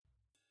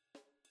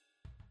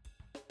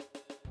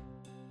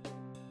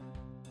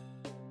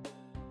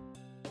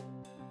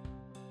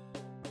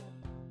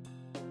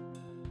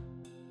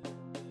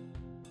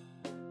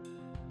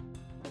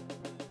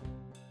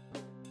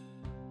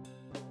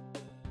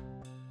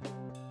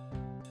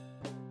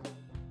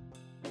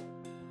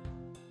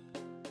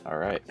All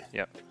right.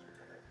 Yep.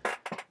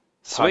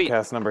 Sweet.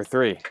 Podcast number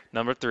 3.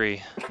 Number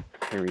 3.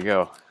 Here we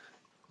go.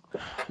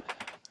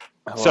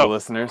 Hello, So-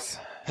 listeners.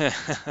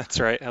 That's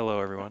right. Hello,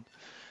 everyone.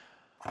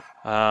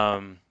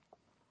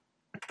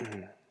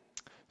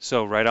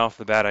 So right off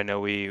the bat, I know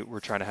we were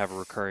trying to have a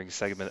recurring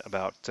segment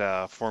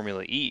about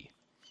Formula E.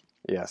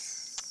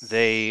 Yes.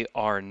 They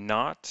are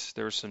not.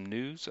 There was some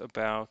news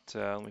about.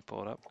 Let me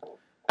pull it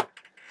up.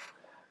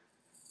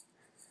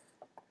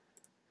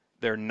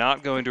 They're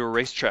not going to a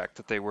racetrack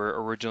that they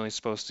were originally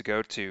supposed to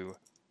go to,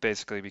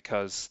 basically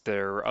because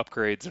there are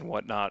upgrades and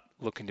whatnot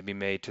looking to be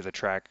made to the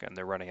track, and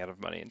they're running out of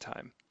money and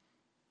time.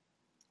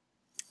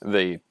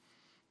 The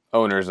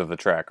owners of the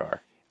track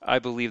are. I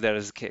believe that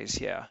is the case.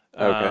 Yeah.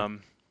 Okay.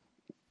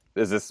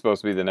 Is this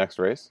supposed to be the next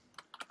race?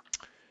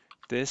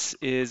 This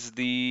is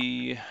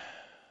the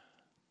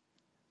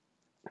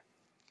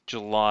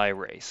July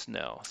race.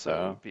 No, so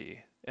it would be,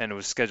 and it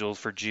was scheduled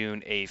for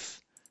June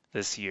 8th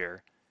this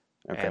year.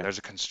 Okay. And there's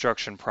a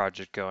construction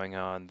project going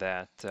on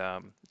that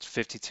it's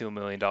 $52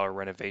 million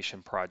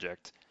renovation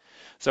project.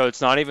 So it's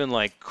not even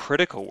like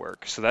critical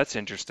work. So that's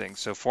interesting.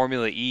 So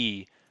Formula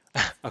E,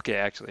 okay,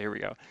 actually, here we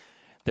go.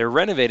 They're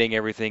renovating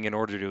everything in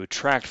order to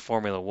attract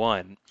Formula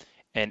One,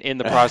 and in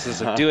the process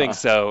of doing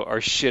so, are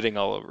shitting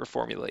all over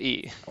Formula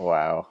E.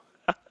 Wow.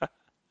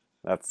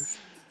 That's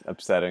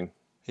upsetting.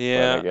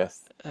 Yeah, But I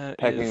guess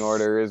pecking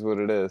order is what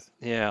it is.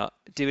 Yeah,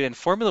 dude, and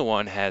Formula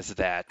One has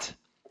that,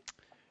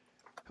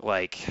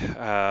 like,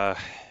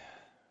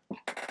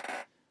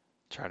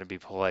 trying to be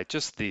polite,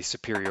 just the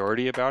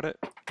superiority about it.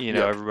 You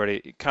know, Yep.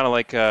 everybody, kind of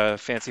like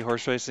fancy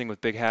horse racing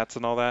with big hats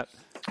and all that.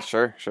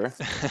 Sure, sure.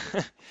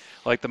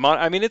 Like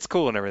I mean, it's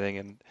cool and everything,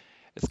 and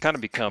it's kind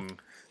of become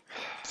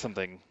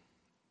something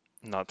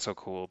not so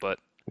cool, but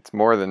It's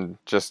more than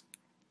just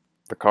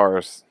the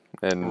cars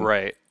and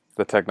right.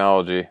 the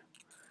technology.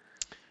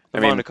 The I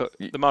mean, Monaco,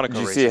 the Monaco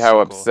Did you race see is how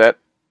so cool. upset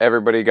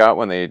everybody got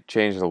when they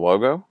changed the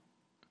logo?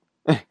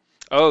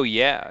 Oh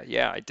yeah,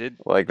 I did.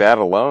 Like that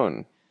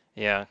alone.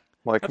 Yeah,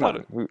 Like, I come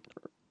thought on,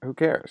 who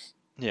cares?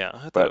 yeah, I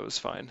thought But it was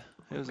fine.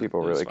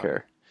 People it was really fine.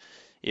 care.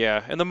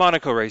 Yeah, and the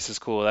Monaco race is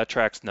cool. That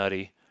track's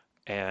nutty,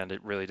 and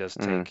it really does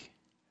Mhm. take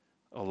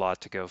a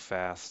lot to go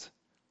fast.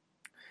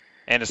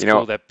 And it's You know-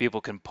 cool that people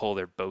can pull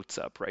their boats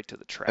up right to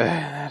the track.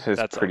 That is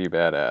That's pretty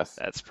badass.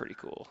 That's pretty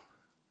cool.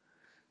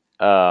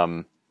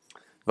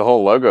 The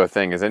whole logo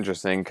thing is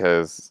interesting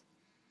because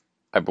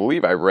I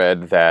believe I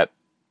read that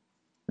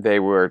they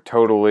were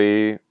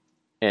totally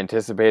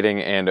anticipating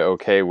and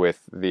okay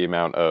with the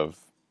amount of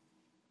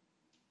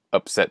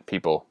upset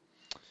people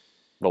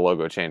the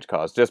logo change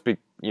caused. Just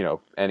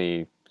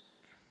any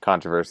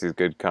controversy is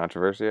good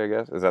controversy, I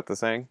guess. Is that the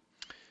saying?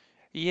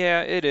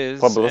 Yeah, it is.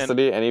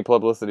 Publicity, any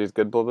publicity is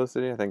good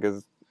publicity, I think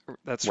is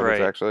That's what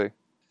right. it's actually.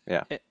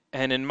 Yeah.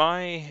 And in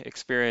my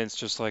experience,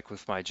 just like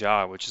with my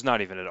job, which is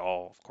not even at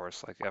all, of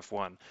course, like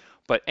F1,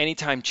 but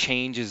anytime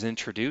change is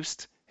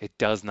introduced, it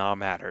does not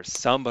matter.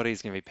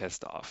 Somebody's going to be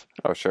pissed off.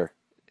 Oh, sure.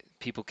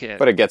 People can't.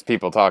 But it gets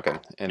people talking.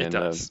 And It in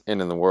does. in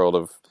the world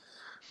of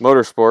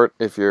motorsport,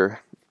 if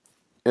you're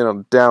in a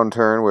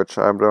downturn, which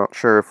I'm not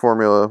sure if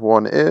Formula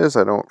One is,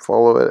 I don't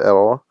follow it at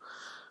all.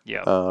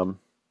 Yeah.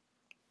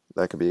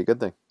 That could be a good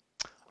thing.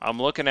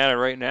 I'm looking at it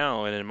right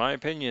now, and in my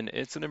opinion,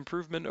 it's an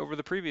improvement over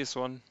the previous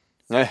one.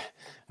 I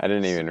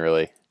didn't even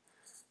really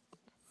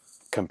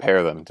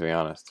compare them, to be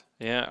honest.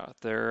 Yeah,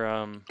 they're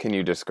Can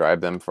you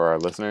describe them for our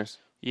listeners?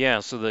 yeah,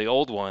 so the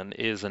old one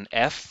is an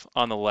F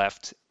on the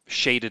left,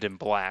 shaded in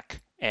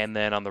black, and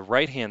then on the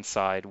right-hand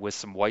side with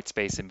some white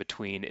space in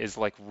between is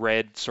like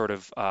red, sort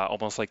of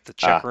almost like the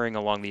checkering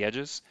along the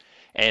edges,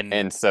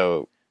 and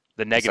so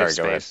the negative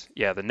sorry, go ahead. space,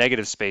 yeah, the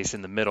negative space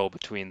in the middle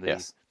between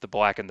Yes. the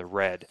black and the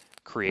red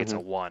creates a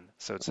 1.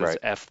 So it says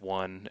Right.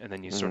 F1, and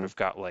then you sort of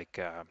got like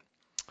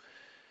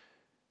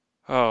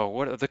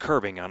what the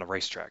curbing on a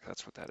racetrack.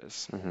 That's what that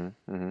is.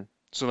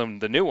 So then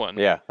the new one,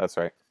 Yeah, that's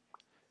right.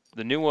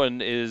 the new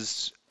one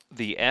is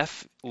the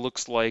F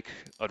looks like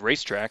a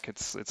racetrack.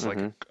 It's like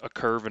a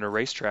curve in a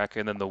racetrack,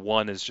 and then the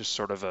 1 is just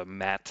sort of a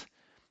matte.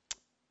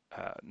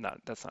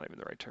 That's not even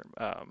the right term.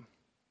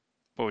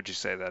 What would you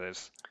say that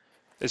is?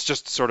 It's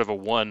just sort of a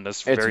 1.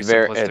 That's very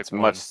simplistic. It's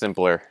one. much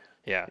simpler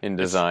Yeah, in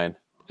design.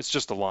 It's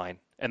just a line,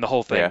 and the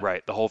whole thing, Yeah.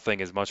 right? The whole thing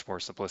is much more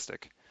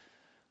simplistic.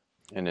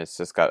 And it's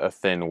just got a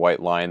thin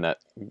white line that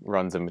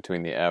runs in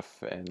between the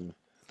F and...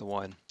 The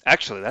 1.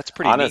 Actually, that's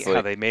pretty Honestly, neat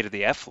how they made it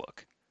the F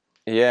look.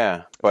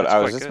 Yeah, but That's I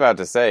was quite just good. about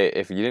to say,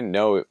 if you didn't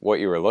know what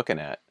you were looking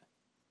at,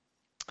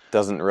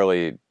 doesn't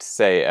really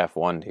say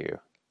F1 to you.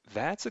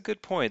 That's a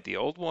good point. The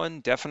old one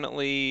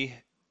definitely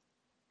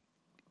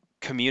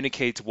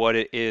communicates what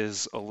it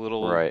is a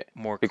little Right.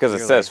 more Because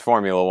clearly. it says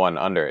Formula One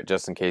under it,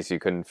 just in case you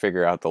couldn't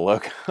figure out the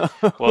logo.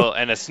 Well,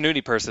 and a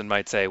snooty person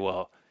might say,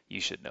 well, you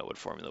should know what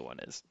Formula One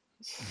is.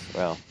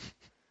 Well,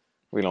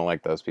 we don't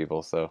like those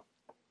people, so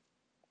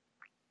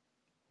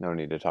no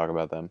need to talk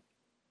about them.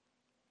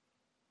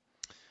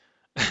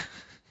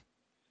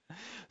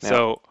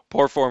 So,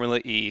 poor Formula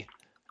E.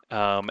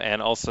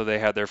 And also they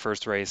had their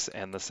first race,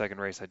 and the second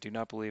race I do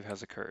not believe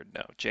has occurred.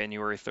 No,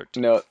 January 13th.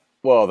 No,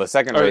 Well, the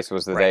second Or, race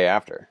was the right, day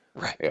after.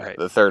 right, Yeah, right.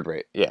 the third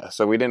race. Yeah,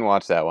 so we didn't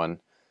watch that one,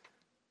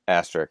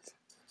 asterisk,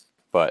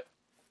 but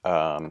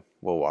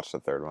we'll watch the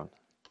third one,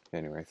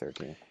 January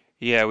 13th.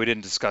 Yeah, we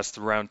didn't discuss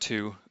the round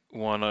two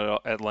one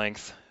at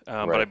length, but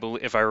I Right.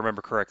 believe, if I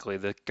remember correctly,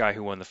 the guy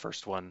who won the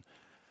first one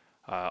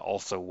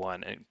also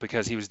won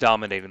because he was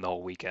dominating the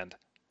whole weekend.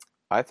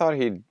 I thought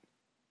he'd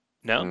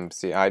No?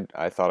 see.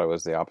 I thought it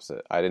was the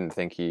opposite. I didn't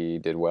think he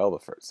did well the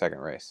second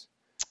race.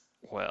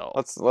 Well,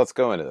 Let's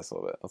go into this a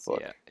little bit. Let's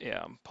look.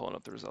 yeah, I'm pulling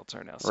up the results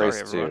right now. Sorry,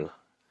 Race everyone.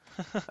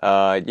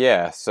 two.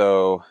 Yeah.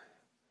 So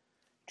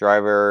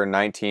driver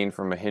 19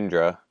 from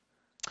Mahindra,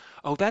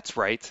 Oh, that's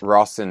right.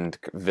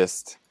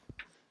 Rosenqvist.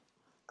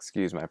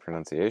 Excuse my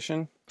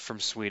pronunciation. From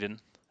Sweden,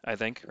 I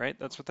think, right?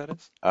 That's what that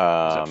is? Or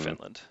is that Um,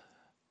 Finland?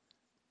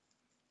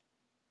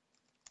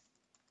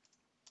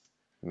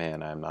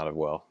 Man, I'm not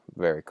a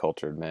very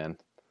cultured man.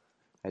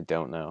 I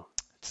don't know.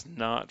 It's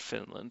not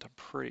Finland. I'm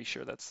pretty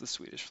sure that's the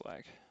Swedish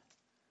flag.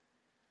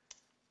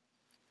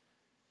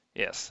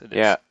 Yes, it is.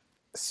 Yeah.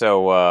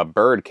 So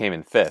Bird came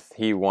in fifth.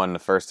 He won the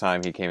first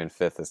time. He came in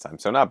fifth this time.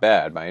 So not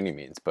bad by any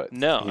means, but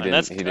No, he and didn't.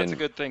 that's He a didn't.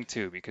 good thing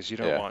too, because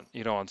Yeah.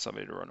 you don't want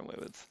somebody to run away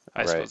with.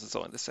 I Right. suppose it's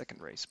only the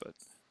second race, but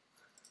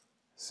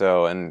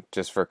So, and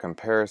just for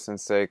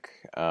comparison's sake,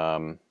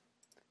 the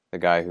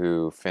guy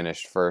who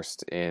finished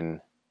first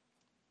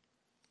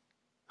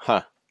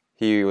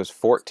he was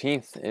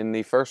 14th in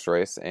the first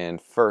race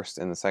and first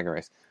in the second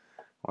race.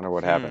 Wonder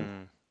what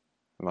happened.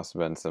 It must have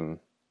been some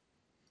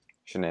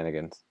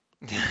shenanigans.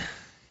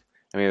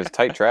 I mean, it was a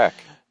tight track.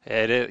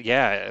 It is,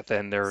 yeah.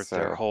 Then their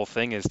So, whole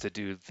thing is to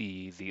do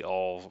the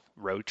all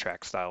road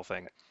track style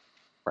thing.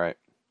 right.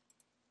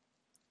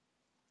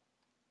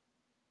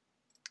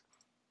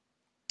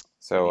 They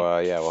So,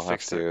 need yeah, we'll have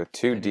fix their- to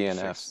two they need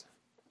to DNFs.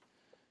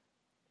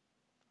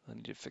 I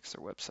need to fix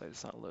their website.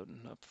 It's not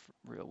loading up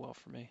real well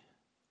for me.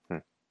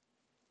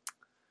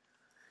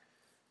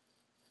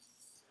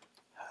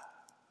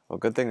 Well,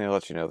 good thing they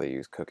let you know they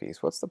use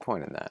cookies. What's the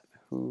point in that?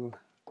 Who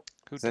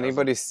Does doesn't?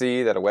 anybody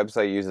see that a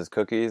website uses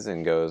cookies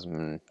and goes,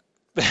 no.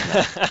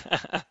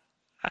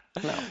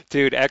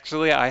 Dude,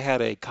 actually, I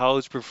had a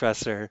college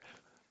professor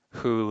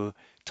who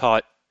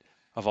taught,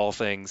 of all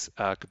things,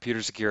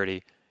 computer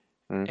security.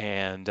 Mm.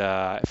 And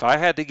if I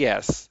had to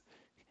guess,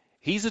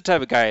 he's the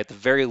type of guy, at the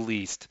very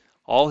least,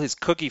 all his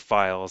cookie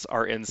files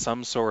are in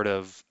some sort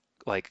of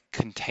like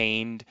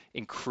contained,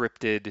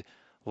 encrypted,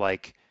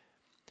 like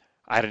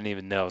I don't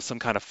even know, some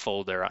kind of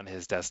folder on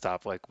his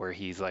desktop, like where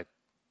he's like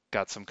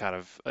got some kind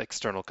of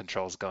external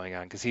controls going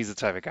on, because he's the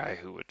type of guy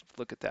who would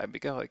look at that and be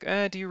go like,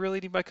 do you really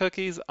need my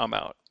cookies? I'm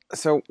out.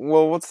 So,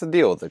 well, what's the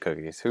deal with the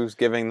cookies? Who's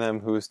giving them?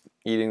 Who's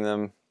eating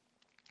them?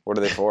 What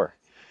are they for?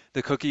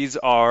 The cookies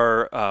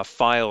are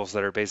files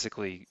that are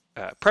basically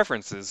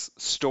preferences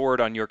stored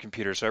on your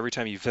computer. So every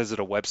time you visit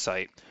a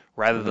website,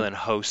 rather Mhm. than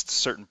host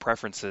certain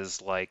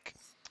preferences like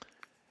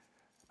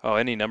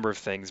any number of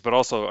things, but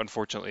also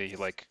unfortunately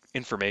like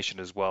information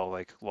as well,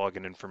 like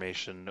login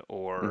information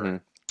or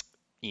Mhm.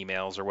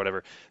 emails or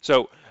whatever.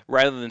 So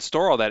rather than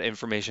store all that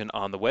information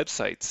on the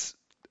website's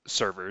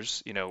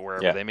servers,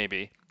 wherever Yeah. they may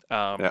be,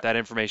 Yeah. that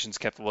information is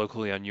kept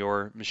locally on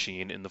your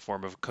machine in the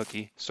form of a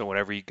cookie. So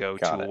whenever you go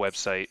Got to a it.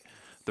 website,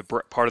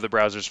 part of the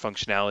browser's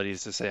functionality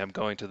is to say, I'm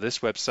going to this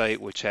website,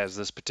 which has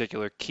this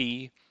particular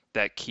key.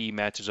 That key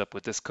matches up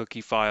with this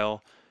cookie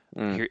file,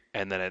 Mm. here,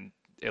 and then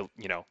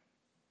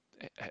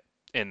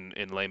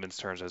in layman's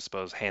terms, I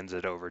suppose, hands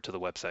it over to the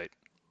website.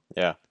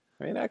 Yeah.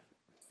 I mean,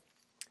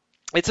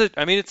 It's an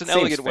seems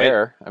elegant way.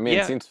 fair. I mean,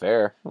 Yeah, it seems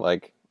fair.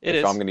 Like, it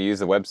if is. I'm going to use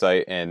the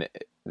website and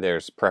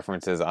there's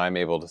preferences I'm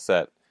able to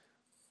set,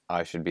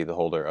 I should be the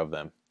holder of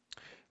them.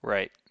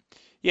 Right.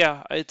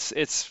 Yeah, it's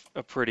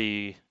a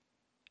pretty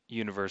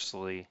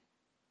universally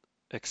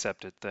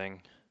accepted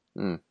thing.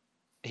 Mm.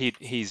 He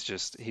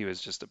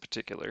was just a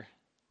particular.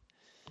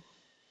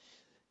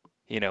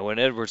 When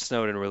Edward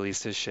Snowden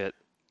released his shit,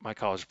 my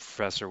college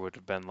professor would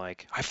have been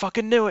like, "I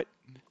fucking knew it,"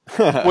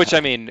 which I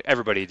mean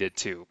everybody did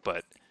too,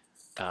 but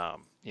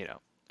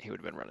he would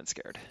have been running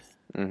scared.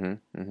 Mhm.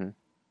 Mhm.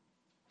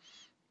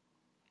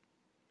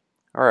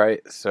 All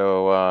right.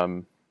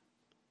 So,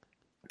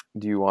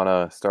 do you want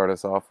to start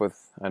us off with?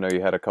 I know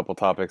you had a couple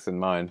topics in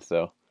mind,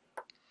 so.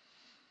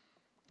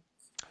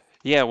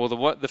 Yeah, well,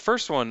 the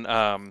first one,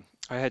 I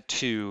had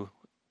two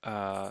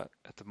at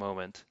the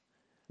moment.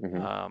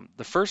 Mhm.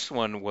 The first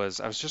one was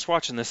I was just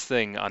watching this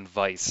thing on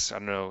Vice. I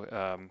don't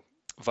know.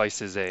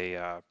 Vice is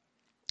a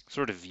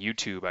sort of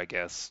YouTube, I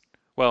guess.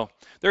 Well,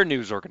 they're a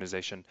news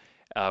organization,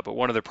 but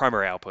one of their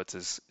primary outlets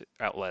is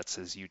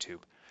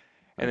YouTube,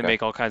 and they Okay.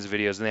 make all kinds of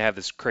videos. And they have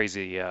this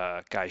crazy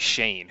guy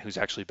Shane, who's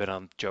actually been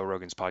on Joe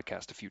Rogan's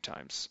podcast a few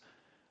times.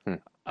 Hmm.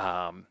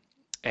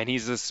 And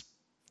he's this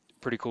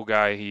pretty cool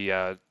guy. He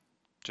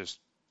just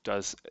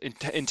does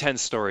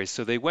intense stories.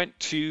 So they went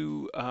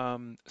to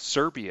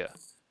Serbia.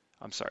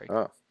 I'm sorry,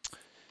 Oh.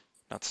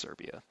 not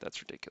Serbia.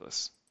 That's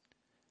ridiculous.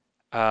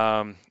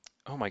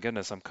 Oh my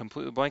goodness, I'm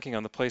completely blanking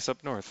on the place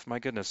up north. My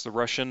goodness, the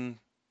Russian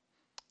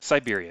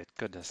Siberia.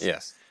 Goodness.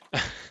 Yes.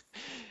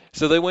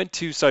 So they went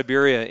to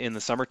Siberia in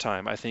the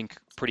summertime, I think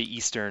pretty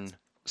eastern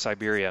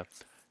Siberia,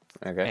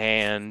 Okay.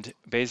 and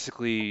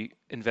basically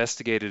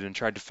investigated and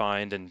tried to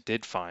find and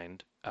did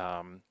find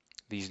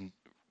these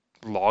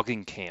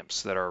logging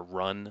camps that are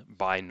run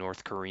by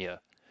North Korea,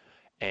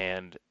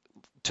 and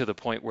to the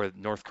point where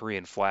North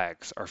Korean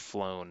flags are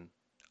flown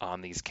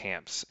on these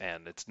camps,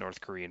 and it's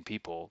North Korean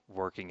people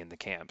working in the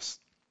camps.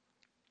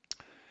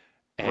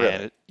 Really?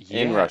 And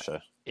In yeah,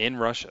 Russia? in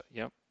Russia,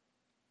 yep.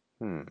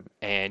 Hmm.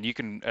 And you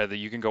can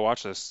go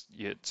watch this.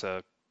 It's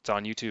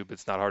on YouTube.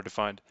 It's not hard to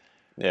find.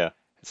 Yeah.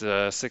 It's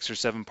a 6 or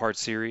 7 part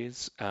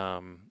series.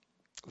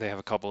 They have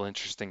a couple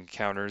interesting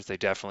encounters. They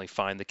definitely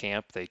find the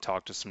camp. They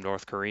talk to some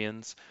North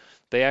Koreans.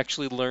 They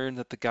actually learn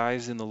that the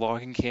guys in the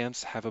logging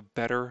camps have a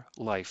better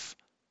life,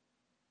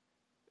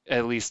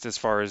 at least as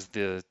far as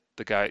the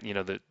guy,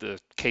 the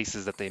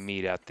cases that they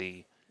meet at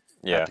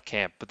Yeah. the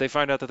camp. But they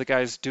find out that the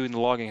guys doing the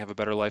logging have a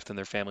better life than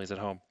their families at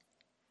home.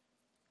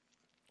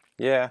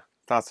 Yeah.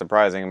 It's not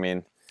surprising. I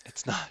mean,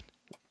 It's not.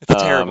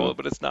 It's terrible, um,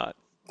 but it's not.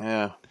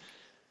 yeah.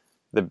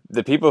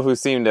 The people who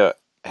seem to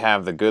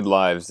have the good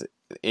lives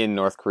in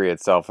North Korea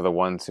itself are the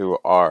ones who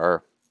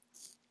are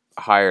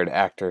hired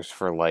actors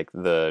for like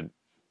the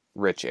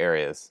rich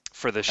areas.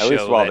 For the At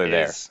least show while that they're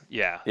there. is,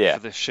 yeah, Yeah.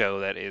 for the show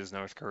that is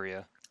North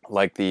Korea.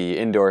 Like the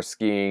indoor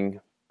skiing,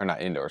 or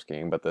not indoor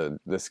skiing, but the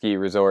ski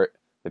resort,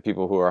 the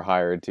people who are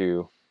hired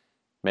to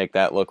make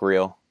that look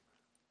real,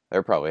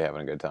 they're probably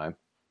having a good time.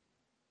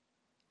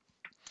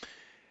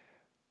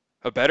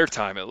 A better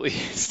time, at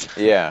least.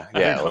 Yeah, I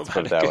don't yeah, know let's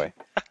put about it a that good.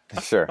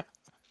 way. Sure.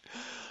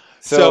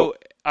 So, So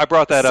I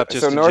brought that up so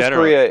just in North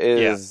general. Korea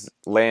Yeah. is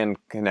land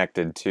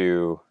connected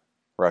to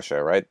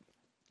Russia, right?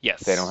 They don't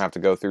Yes. have to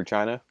go through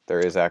China. There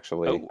is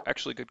actually. Oh,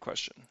 actually, good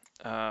question.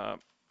 I'll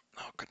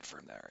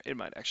confirm that. It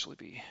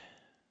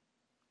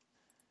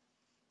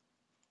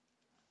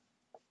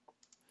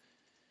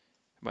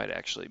might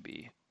actually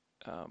be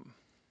um,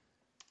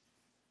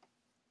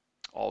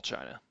 all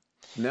China.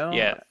 No,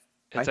 Yeah,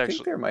 I it's think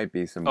actually. there might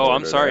be some Oh,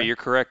 I'm border sorry. there. You're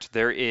correct.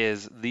 There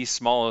is the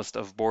smallest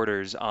of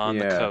borders on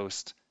the Yeah,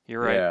 coast.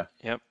 You're right. yeah.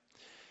 Yep. Yeah,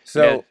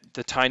 So,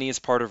 the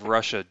tiniest part of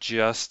Russia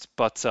just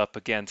butts up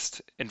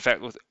against. In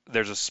fact,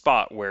 there's a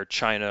spot where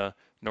China,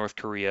 North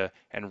Korea,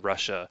 and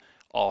Russia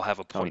all have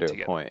a come point to a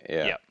together. point,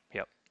 yeah. Yep.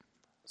 Yep.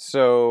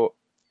 So,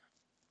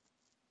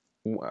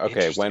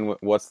 okay, Interesting.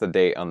 what's the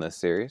date on this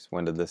series?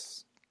 When did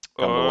this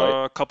come to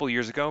light? A couple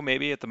years ago,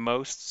 maybe at the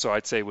most. So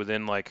I'd say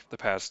within like the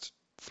past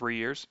 3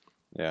 years.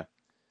 Yeah.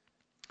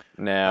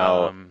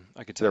 Now,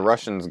 I could the tell you.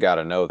 Russians got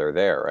to know they're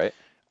there, right?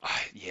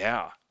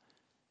 Yeah,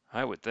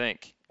 I would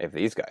think. If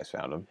these guys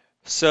found them.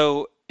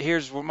 So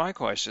here's what my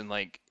question: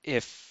 like,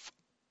 if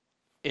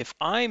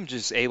I'm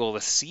just able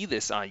to see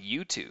this on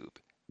YouTube,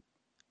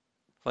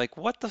 like,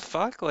 what the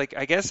fuck? Like,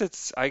 I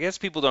guess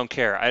people don't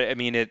care. I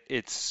mean,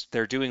 it's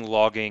they're doing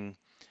logging.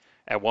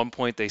 At one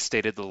point, they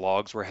stated the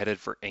logs were headed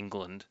for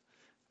England.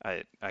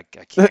 I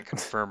can't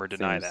confirm or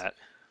deny Seems that.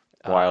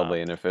 Uh,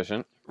 wildly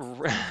inefficient.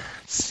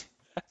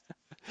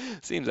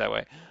 seems that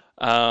way.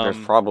 There's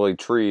Um, probably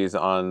trees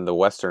on the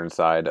western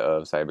side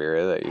of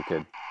Siberia that you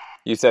could.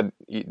 You said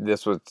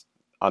this was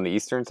on the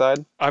eastern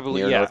side, I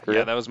believe, near yeah, North yeah,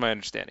 Korea? that was my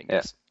understanding. Yeah.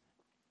 Yes.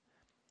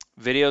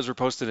 Videos were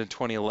posted in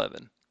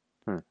 2011,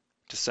 Hmm.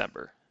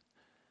 December.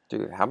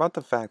 Dude, how about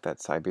the fact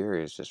that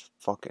Siberia is just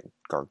fucking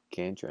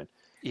gargantuan?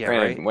 Yeah,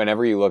 Granted, right.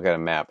 whenever you look at a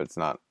map, it's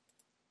not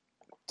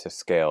to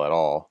scale at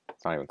all.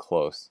 It's not even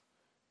close.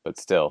 But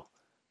still,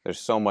 there's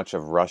so much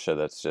of Russia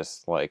that's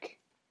just like,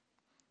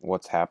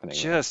 what's happening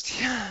there? Just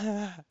it's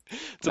a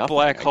Nothing,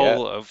 black I get.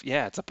 hole of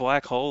it's a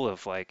black hole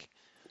of like,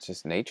 It's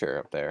just nature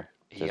up there.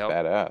 Just yep.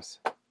 badass.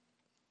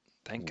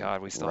 Thank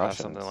God we still have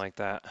something Russians. like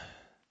that.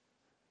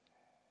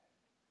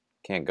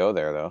 Can't go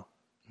there, though.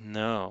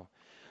 No.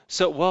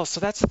 So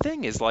that's the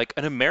thing is like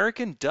an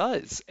American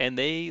does, and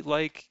they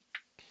like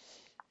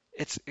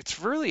it's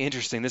really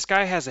interesting. This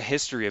guy has a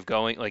history of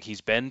going like he's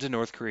been to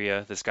North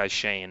Korea. This guy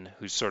Shane,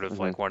 who's sort of Hmm.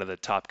 like one of the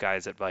top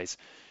guys at Vice.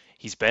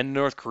 He's been to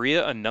North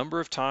Korea a number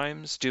of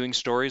times doing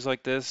stories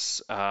like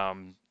this. They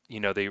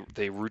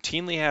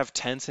routinely have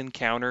tense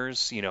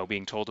encounters,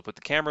 being told to put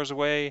the cameras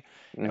away.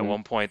 At Hmm.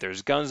 one point,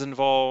 there's guns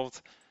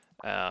involved.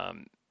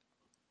 Um,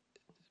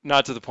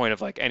 Not to the point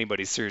of like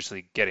anybody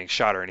seriously getting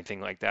shot or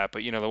anything like that,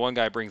 but the one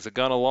guy brings a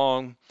gun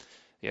along.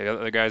 The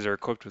other guys are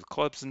equipped with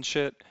clubs and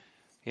shit.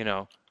 You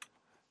know,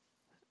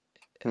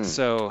 Hmm.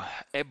 so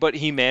but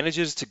he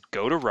manages to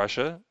go to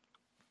Russia.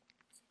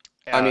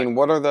 I Uh, mean,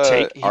 what are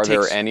take he are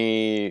there takes.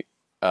 any,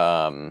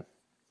 um,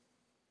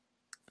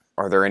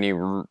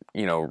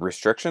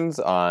 restrictions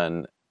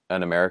on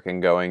an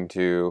American going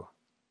to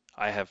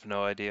I have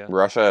no idea.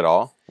 Russia at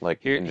all?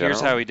 Like, in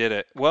Here's how general? he did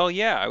it. Well,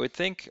 yeah, I would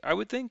think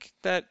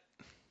that.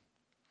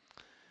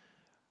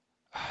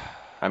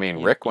 I mean,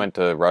 You, Rick you, went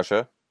to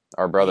Russia,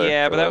 our brother,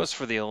 yeah, for but that was those.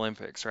 for the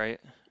Olympics, right?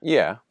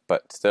 Yeah,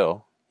 but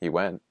still, he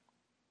went.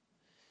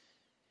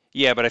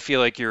 Yeah, but I feel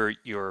like your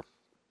You're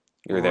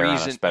there on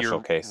a special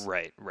you're case.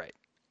 right, right.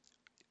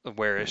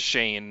 Whereas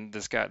Shane,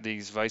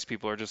 these Vice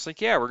people are just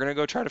like, yeah, we're gonna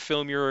go try to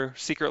film your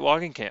secret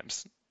logging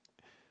camps.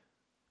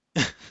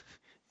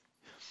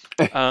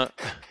 Uh,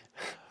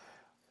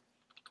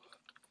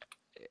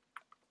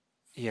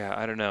 yeah,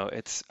 I don't know.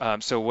 It's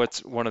so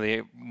what's one of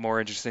the more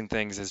interesting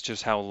things is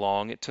just how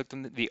long it took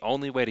them. The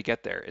only way to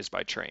get there is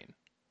by train.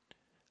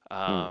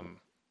 Hmm. Um,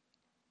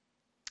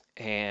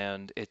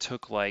 and it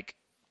took like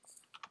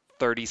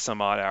 30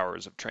 some odd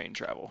hours of train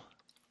travel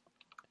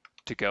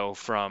to go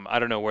from, I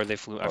don't know where they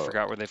flew, I Oh,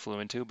 forgot where they flew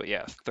into, but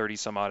yeah, 30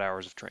 some odd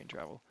hours of train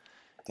travel.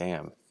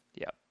 damn.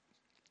 Yeah,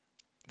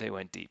 they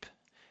went deep.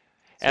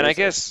 And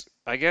Seriously.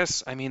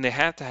 I mean, they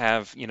have to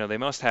have, they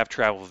must have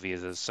travel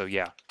visas. So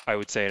yeah, I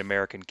would say an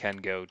American can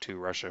go to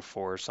Russia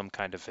for some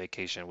kind of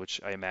vacation,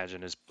 which I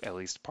imagine is at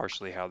least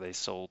partially how they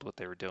sold what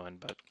they were doing.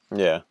 But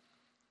Yeah.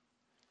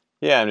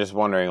 Yeah, I'm just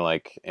wondering,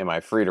 like, am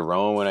I free to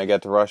roam when I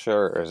get to Russia,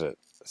 or is it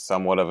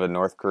somewhat of a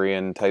North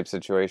Korean type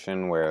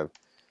situation where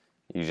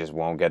you just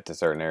won't get to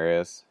certain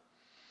areas?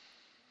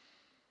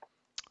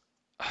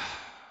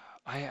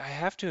 I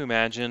have to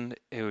imagine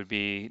it would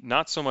be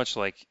not so much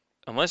like,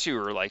 unless you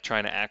were like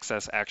trying to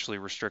access actually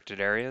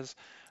restricted areas,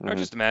 I would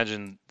Hmm. just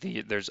imagine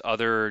there's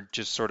other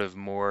just sort of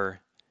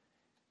more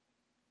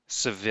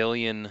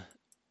civilian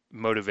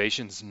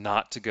motivations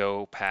not to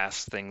go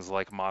past things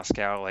like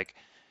Moscow. Like,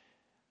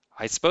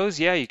 I suppose,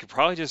 yeah, you could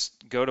probably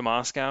just go to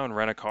Moscow and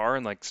rent a car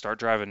and like start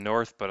driving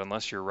north, but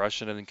unless you're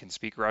Russian and can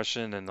speak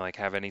Russian and like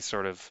have any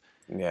sort of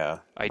Yeah,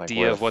 like where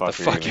idea the of what the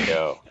fuck are you fuck gonna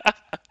go?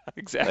 Like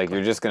exactly.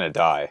 you're just gonna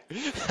die.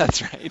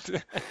 That's right.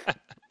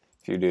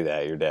 If you do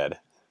that, you're dead.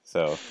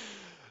 So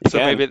you So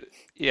can. maybe,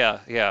 yeah,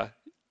 yeah,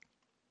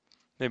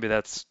 maybe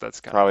that's kind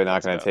of Probably what not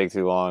that's gonna about. take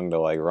too long to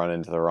like run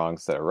into the wrong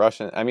set of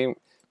Russian. I mean,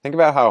 think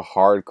about how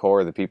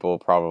hardcore the people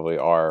probably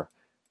are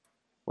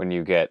when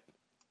you get,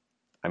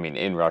 I mean,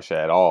 in Russia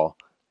at all,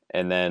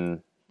 and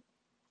then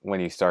when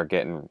you start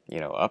getting,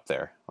 up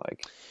there,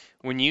 like,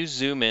 When you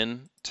zoom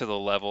in to the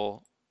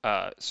level,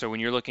 so when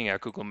you're looking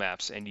at Google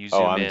Maps and you oh,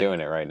 zoom I'm in, doing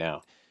it right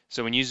now.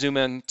 so when you zoom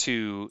in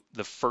to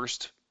the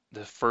first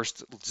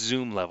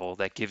zoom level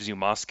that gives you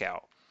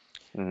Moscow,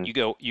 Hmm. you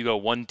go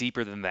one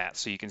deeper than that,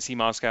 so you can see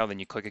Moscow. Then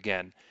you click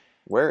again.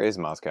 Where is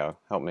Moscow?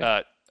 Help me.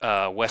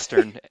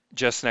 Western,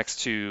 just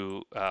next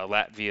to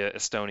Latvia,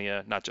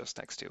 Estonia, not just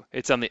next to.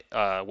 It's on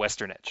the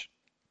western edge.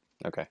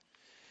 Okay.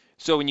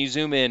 So when you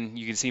zoom in,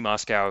 you can see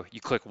Moscow. You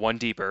click one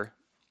deeper,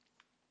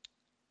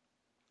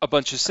 a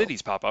bunch of Oh.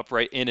 cities pop up,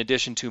 right? In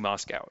addition to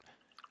Moscow,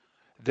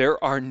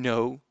 there are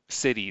no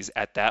cities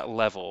at that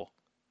level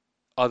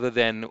other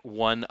than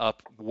one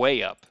up,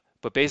 way up.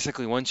 But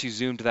basically, once you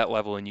zoom to that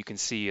level and you can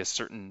see a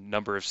certain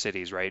number of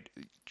cities, right?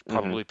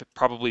 Hmm.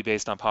 Probably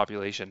based on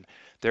population,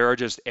 there are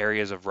just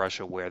areas of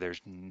Russia where there's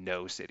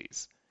no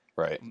cities,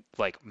 Right.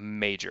 like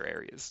major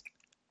areas.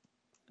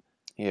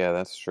 Yeah,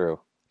 that's true.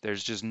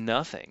 There's just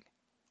nothing,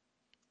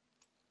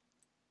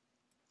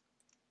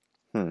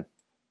 Hmm.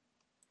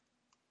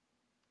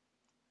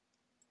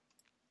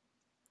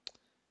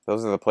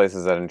 Those are the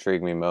places that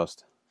intrigue me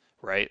most.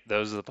 right?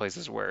 Those are the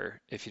places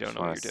where if you don't Just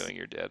know what want you're to. doing,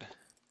 you're dead.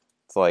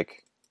 It's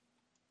like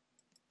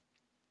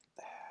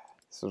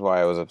this is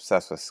why I was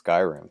obsessed with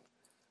Skyrim.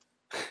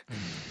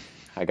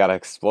 I gotta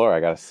explore. I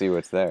gotta see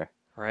what's there.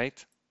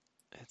 Right?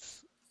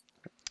 It's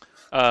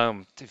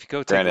if you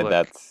go take a Granted, look,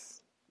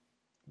 that's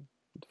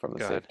from the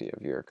go ahead. safety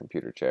of your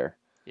computer chair.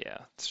 Yeah,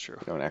 it's true.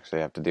 You don't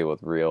actually have to deal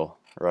with real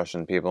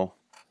Russian people.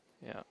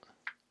 Yeah.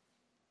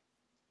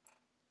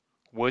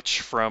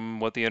 Which, from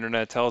what the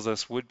internet tells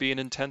us, would be an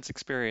intense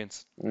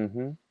experience.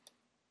 Hmm.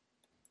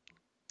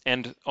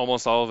 And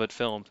almost all of it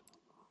filmed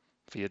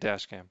via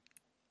dashcam.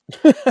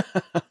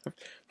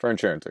 For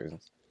insurance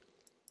reasons.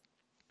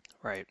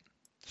 Right.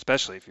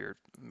 Especially if you're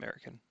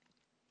American.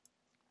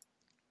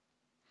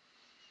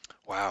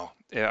 Wow.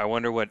 Yeah, I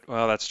wonder what.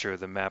 Well, that's true.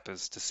 The map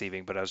is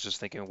deceiving, but I was just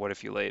thinking, what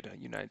if you laid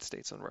United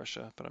States on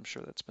Russia? But I'm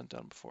sure that's been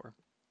done before.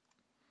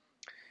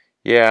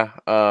 Yeah.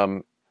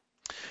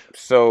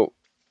 So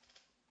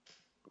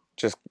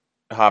just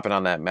hopping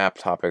on that map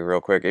topic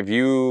real quick. If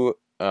you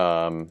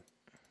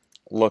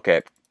look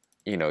at,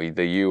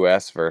 the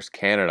U.S. versus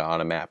Canada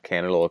on a map,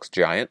 Canada looks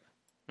giant.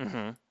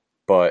 Mm-hmm.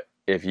 But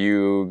if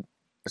you,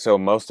 so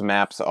most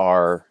maps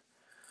are,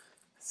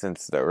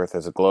 since the Earth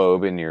is a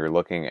globe and you're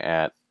looking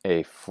at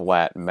a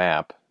flat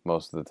map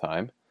most of the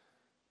time,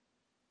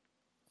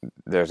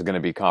 there's going to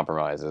be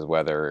compromises,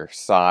 whether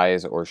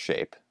size or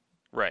shape,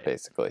 Right.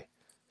 basically.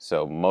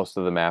 So most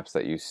of the maps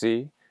that you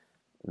see,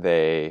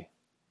 they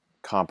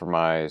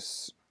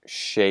compromise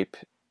shape,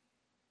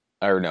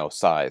 or no,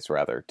 size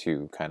rather,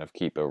 to kind of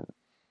keep a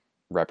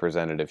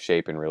representative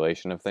shape and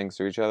relation of things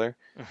to each other.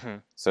 Mm-hmm.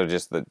 So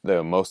just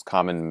the most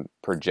common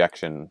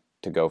projection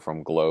to go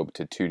from globe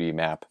to 2D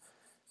map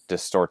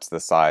distorts the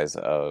size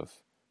of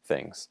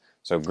things.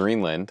 So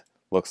Greenland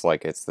looks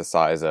like it's the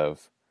size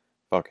of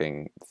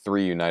fucking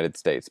 3 United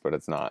States, but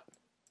it's not.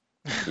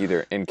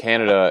 Either in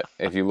Canada,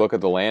 if you look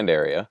at the land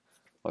area,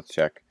 let's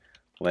check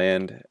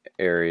land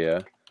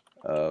area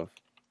of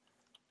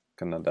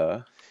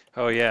Canada.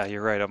 Oh yeah,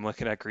 you're right. I'm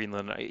looking at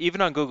Greenland. Even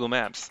on Google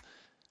Maps,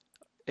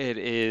 it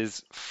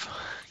is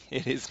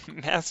it is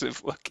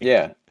massive looking.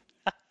 Yeah.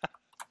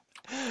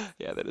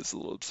 Yeah, that is a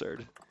little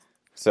absurd.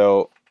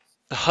 So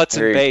The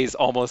Hudson Here Bay is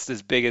almost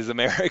as big as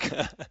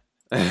America.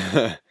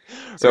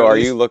 Or So at are you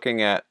least,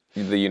 looking at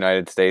the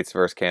United States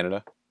versus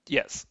Canada?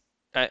 yes,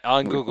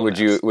 on Would, Google would you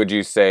Maps. would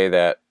you say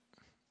that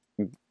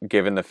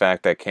given the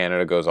fact that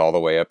Canada goes all the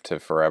way up to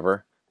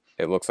forever,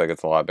 it looks like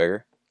it's a lot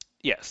bigger?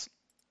 Yes,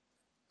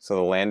 So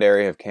the land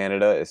area of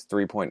Canada is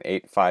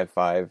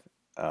 3.855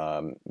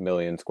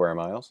 million square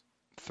miles.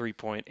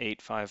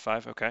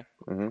 3.855. Okay.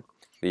 hmm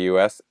The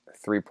U.S.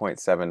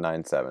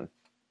 3.797.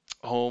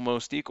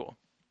 Almost equal.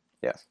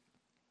 Yes.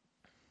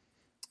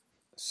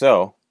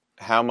 So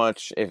how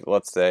much if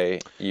let's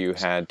say you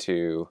had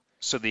to?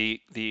 So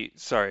the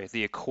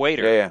Yeah,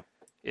 equator yeah.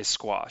 is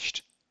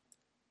squashed.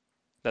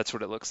 That's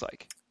what it looks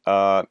like.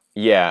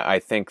 Yeah, I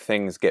think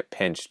things get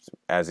pinched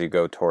as you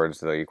go towards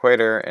the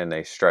equator, and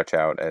they stretch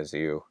out as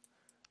you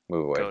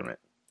move away Go from to, it.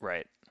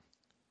 right.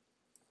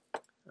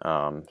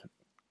 Um,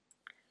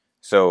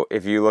 so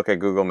if you look at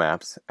Google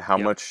Maps, how Yep.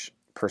 much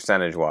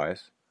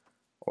percentage-wise,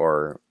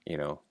 or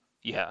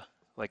Yeah.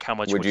 Like how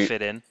much would would you?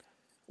 fit in?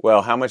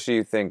 Well, how much do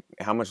you think?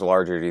 How much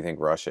larger do you think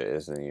Russia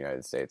is than the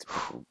United States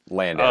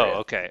land Oh,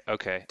 area? okay.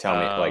 Okay. Tell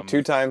me, like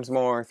 2 times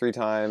more, 3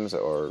 times,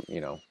 or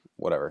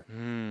whatever.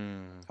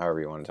 Hmm.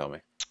 However you want to tell me.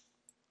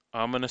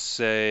 I'm gonna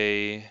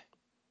say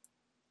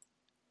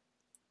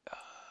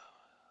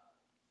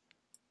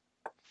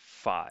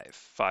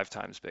five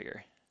times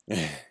bigger.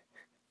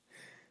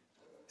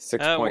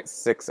 Six point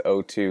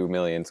 602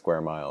 million square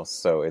miles,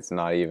 so it's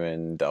not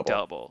even double.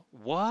 Double.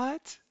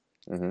 What?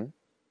 hmm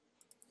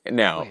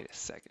Now, Wait a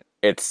second.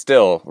 it's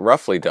still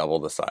roughly double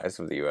the size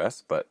of the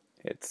U.S., but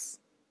it's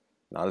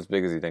not as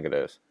big as you think it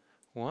is.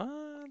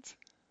 What?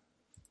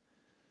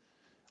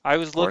 I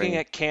was looking According,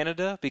 at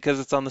Canada because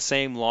it's on the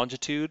same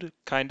longitude,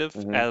 kind of,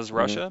 hmm as hmm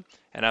Russia,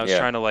 and I was yeah,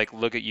 trying to like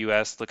look at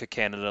US, look at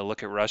Canada,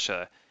 look at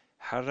Russia.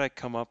 How did I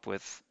come up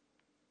with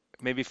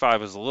maybe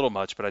five was a little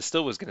much, but I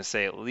still was gonna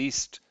say at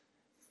least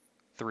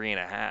three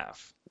and a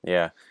half.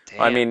 yeah.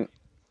 I Damn. mean,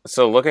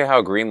 so look at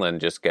how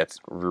Greenland just gets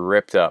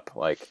ripped up,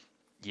 like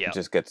Yep.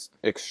 just gets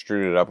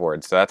extruded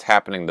upwards. So that's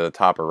happening to the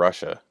top of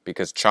Russia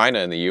because China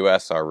and the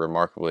U.S. are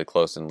remarkably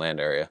close in land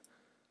area.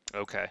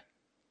 Okay.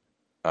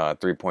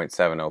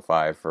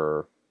 3.705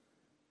 for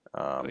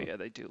Oh um, yeah,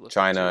 they do look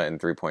China too. and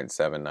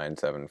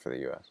 3.797 for the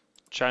U.S.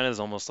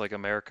 China's almost like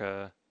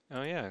America.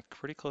 Oh yeah,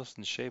 pretty close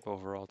in shape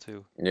overall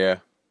too. Yeah,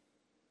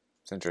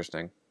 it's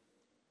interesting.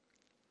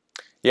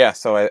 Yeah,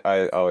 so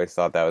I always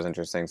thought that was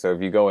interesting. So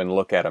if you go and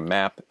look at a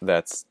map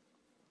that's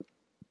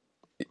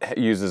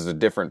uses a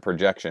different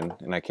projection,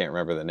 and I can't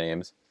remember the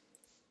names,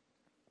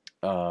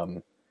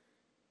 um,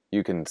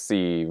 you can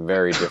see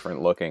very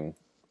different looking,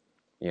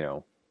 you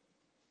know,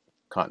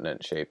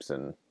 continent shapes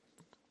and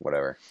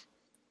whatever.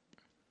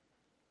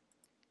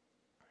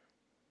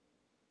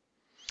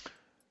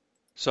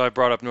 So I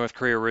brought up North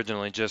Korea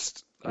originally,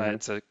 just hmm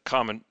it's a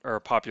common or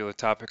a popular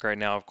topic right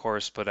now, of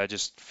course, but I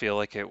just feel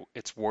like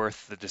it's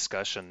worth the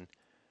discussion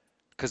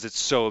because it's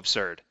so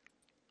absurd.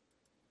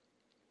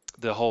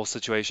 The whole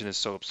situation is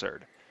so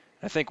absurd.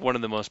 I think one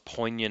of the most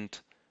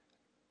poignant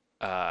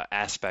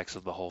aspects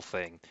of the whole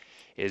thing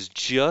is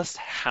just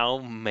how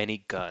many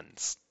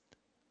guns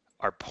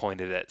are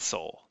pointed at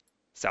Seoul,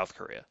 South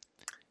Korea.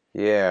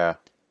 Yeah,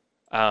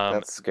 Um,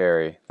 that's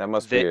scary. That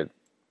must be that a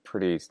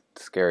pretty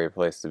scary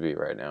place to be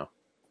right now.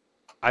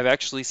 I've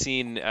actually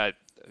seen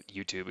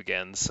YouTube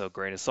again, so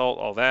grain of salt,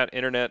 all that,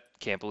 internet,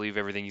 can't believe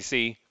everything you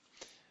see.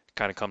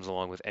 Kind of comes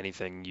along with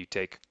anything you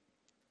take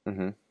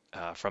hmm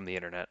from the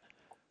internet.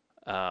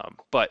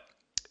 But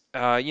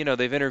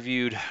they've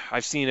interviewed.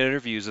 I've seen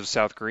interviews of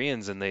South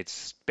Koreans, and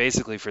it's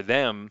basically for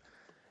them,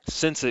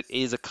 since it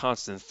is a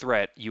constant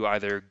threat, you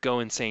either go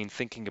insane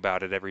thinking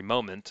about it every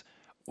moment,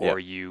 Yeah, or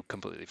you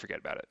completely forget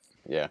about it.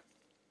 yeah,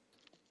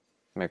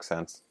 makes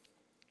sense.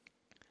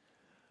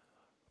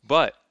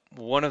 But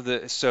one of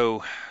the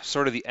so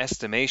sort of the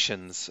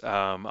estimations,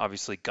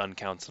 obviously gun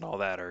counts and all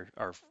that are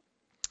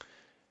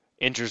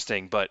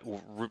interesting, but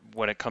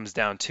when it comes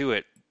down to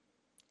it,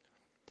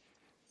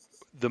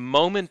 the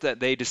moment that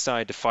they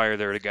decide to fire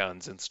their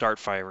guns and start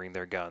firing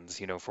their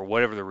guns, for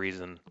whatever the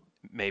reason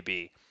may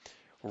be,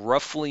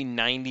 roughly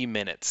 90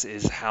 minutes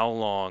is how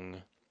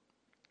long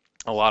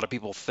a lot of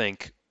people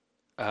think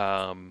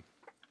um,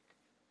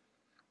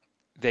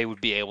 they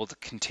would be able to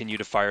continue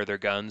to fire their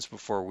guns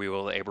before we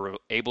were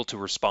able to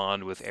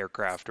respond with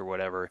aircraft or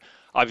whatever.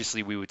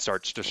 Obviously, we would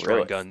start destroying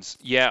Really? guns.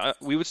 Yeah,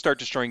 we would start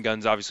destroying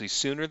guns obviously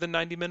sooner than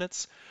 90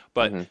 minutes,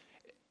 but hmm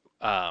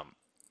um,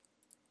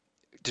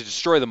 to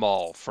destroy them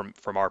all from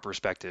our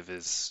perspective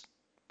is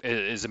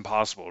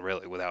impossible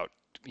really without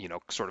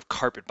sort of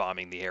carpet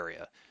bombing the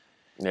area,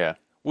 Yeah.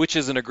 which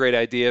isn't a great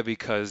idea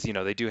because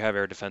they do have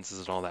air defenses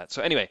and all that.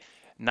 So anyway,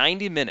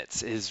 90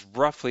 minutes is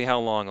roughly how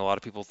long a lot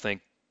of people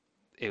think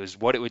it was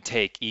what it would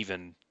take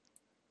even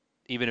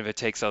if it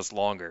takes us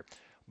longer,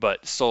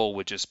 but Seoul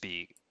would just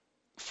be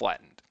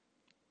flattened.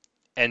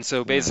 And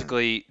so Hmm.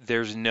 basically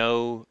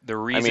the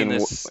I reason mean,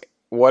 this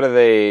what do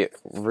they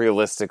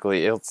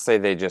realistically? Let's say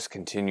they just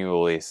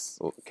continuously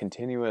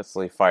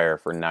fire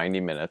for 90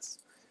 minutes.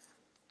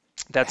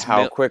 that's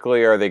How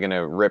quickly are they going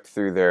to rip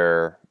through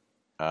their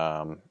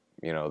um,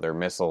 their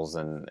missiles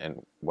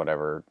and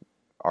whatever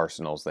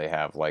arsenals they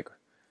have. Like,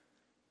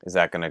 is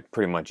that going to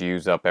pretty much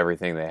use up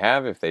everything they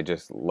have if they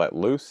just let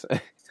loose?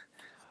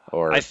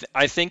 Or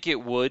I think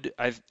it would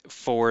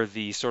for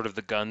the sort of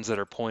the guns that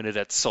are pointed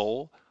at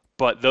Seoul,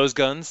 but those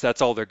guns,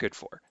 that's all they're good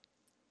for.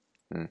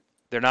 hmm,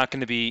 They're not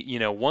going to be,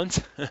 once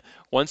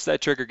once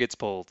that trigger gets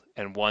pulled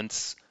and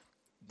once,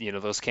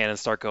 those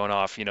cannons start going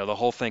off, the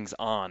whole thing's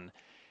on.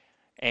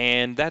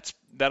 And that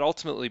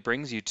ultimately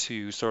brings you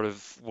to sort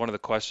of one of the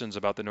questions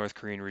about the North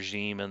Korean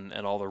regime and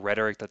all the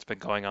rhetoric that's been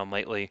going on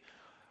lately,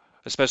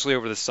 especially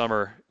over the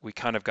summer. We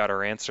kind of got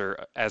our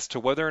answer as to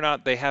whether or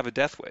not they have a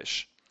death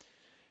wish.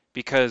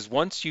 Because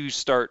once you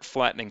start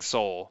flattening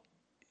Seoul,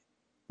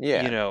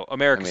 yeah,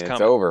 I America's mean, it's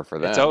coming. over for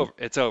It's them. over.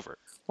 It's over.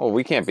 Well,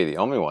 we can't be the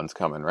only ones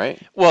coming,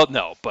 right? Well,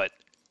 no, but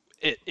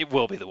it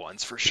will be the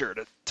ones for sure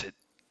to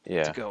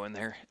Yeah, go in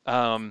there.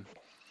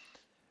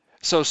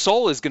 So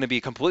Seoul is going to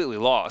be completely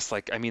lost.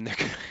 Like, I mean,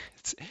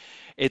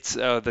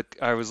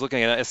 I was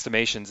looking at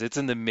estimations. It's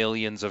in the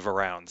millions of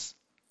rounds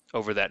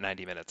over that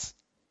 90 minutes.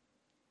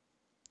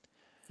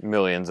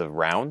 millions of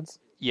rounds.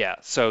 Yeah.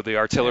 So the Yeah,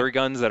 artillery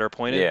guns that are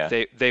pointed, yeah,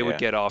 they would yeah.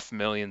 get off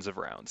millions of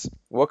rounds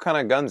What kind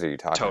of guns are you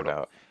talking total.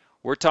 about?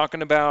 We're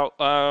talking about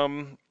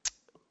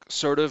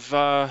sort of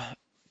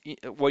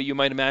what you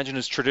might imagine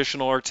as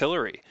traditional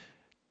artillery,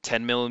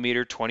 10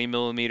 millimeter, 20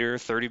 millimeter,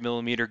 30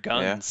 millimeter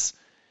Yeah, guns,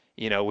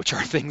 which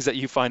are things that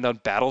you find on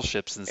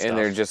battleships and and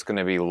they're stuff. just going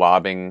to be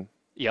lobbing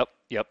Yep,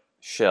 yep,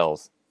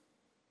 shells.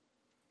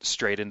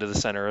 straight into the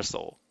center of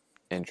Seoul.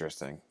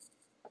 Interesting.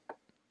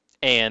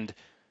 And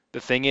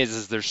the thing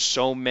is there's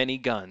so many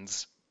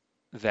guns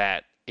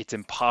that it's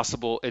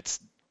impossible.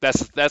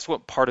 That's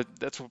what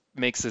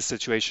makes this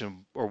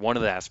situation, or one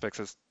of the aspects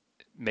that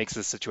makes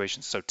this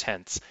situation so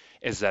tense,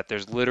 is that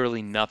there's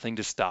literally nothing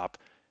to stop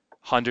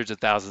hundreds of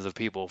thousands of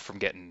people from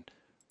getting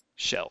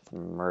shelled.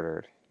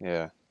 Murdered.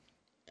 Yeah.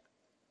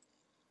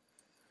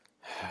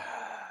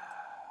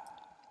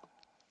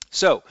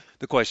 So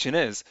the question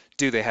is,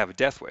 do they have a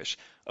death wish?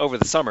 Over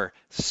the summer,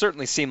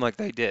 certainly seemed like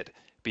they did,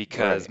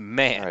 because Right.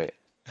 man, Right.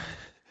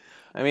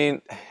 I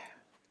mean,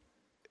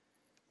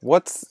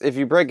 if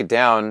you break it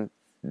down,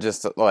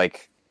 just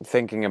like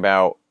thinking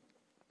about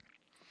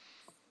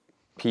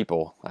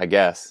people, I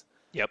guess,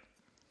 yep,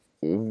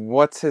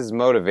 what's his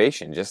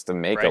motivation? Just to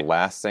make a right.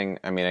 lasting,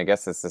 I mean, I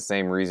guess it's the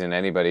same reason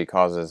anybody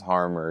causes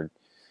harm or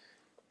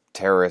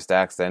terrorist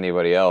acts to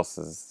anybody else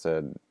is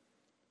to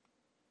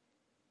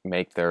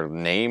make their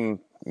name,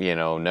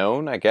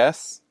 known, I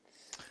guess.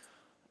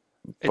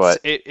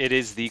 But It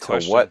is the to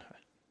question.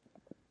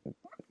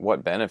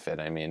 what benefit?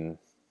 I mean,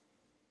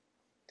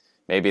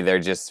 maybe they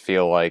just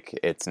feel like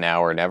it's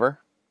now or never.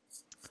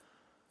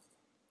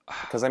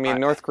 Because I mean, I,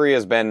 North Korea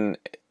has been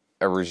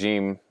a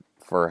regime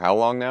for how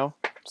long now?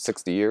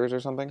 60 years or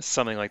something?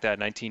 Something like that,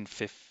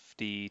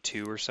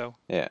 1952 or so.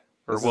 Yeah.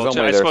 Or This is well,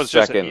 only I their suppose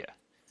just second, yeah.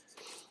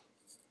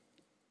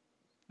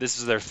 This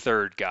is their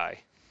third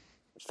guy.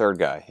 third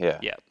guy.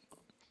 Yeah. Yeah,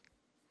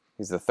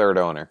 He's the third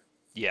owner.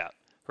 yeah,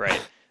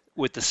 right.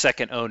 With the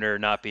second owner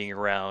not being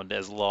around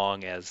as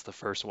long as the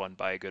first one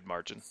by a good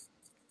margin.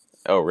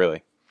 Oh,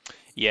 really?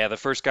 Yeah, the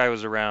first guy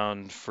was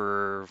around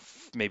for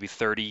maybe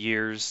 30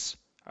 years.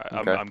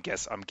 Okay.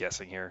 I'm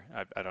guessing here.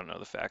 I don't know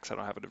the facts. I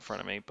don't have it in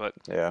front of me, but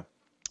Yeah.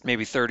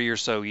 maybe 30 or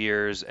so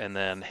years, and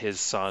then his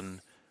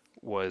son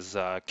was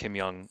Kim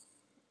Jong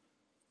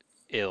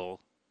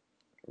Il.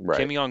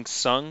 Kim Right. Jong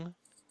Sung,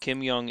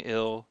 Kim Jong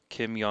Il,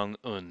 Kim Jong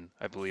Un.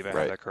 I believe I have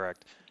Right. that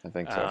correct. I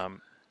think so.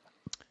 Um,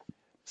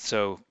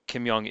 so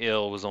Kim Jong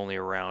Il was only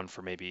around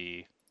for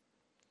maybe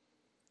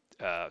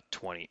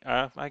 20.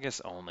 I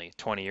guess only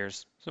 20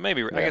 years. So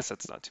maybe I Yeah. guess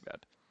that's not too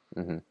bad.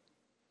 hmm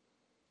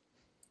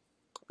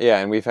Yeah,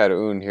 and we've had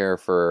Un here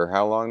for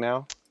how long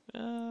now?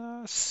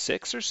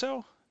 6 or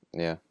so,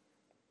 Yeah.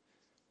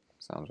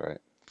 Sounds right.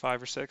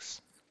 5 or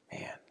 6.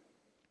 Man.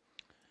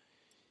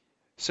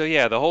 So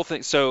yeah, the whole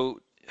thing.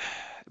 So,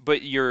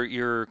 but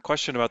your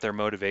question about their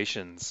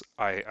motivations,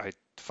 I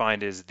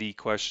find is the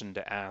question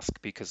to ask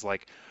because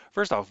like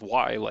first off,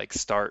 why like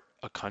start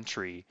a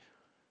country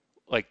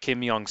like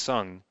Kim Jong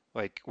Sung?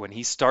 Like when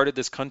he started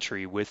this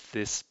country with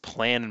this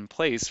plan in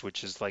place,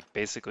 which is like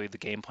basically the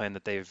game plan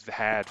that they've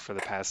had for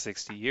the past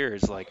 60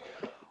 years, like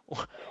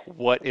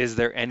what is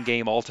their end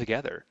game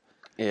altogether?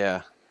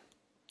 Yeah.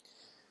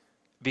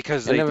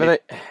 Because And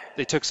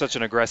they took such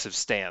an aggressive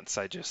stance.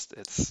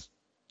 It's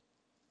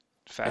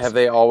have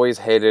they fascinating. always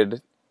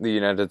hated the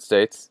United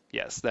States?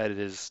 Yes, that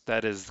is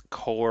the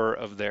core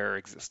of their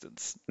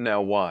existence.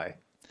 Now, why?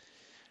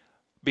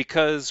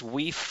 Because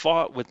we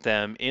fought with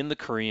them in the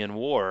Korean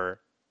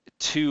War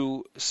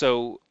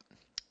so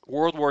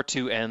World War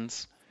II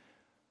ends,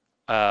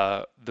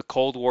 the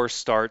Cold War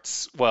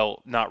starts,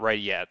 well, not right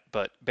yet,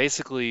 but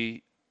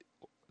basically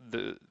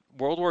the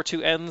World War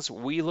II ends,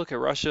 we look at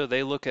Russia,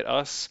 they look at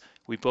us,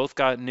 we both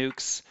got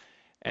nukes,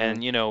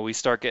 Mm, and we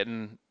start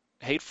getting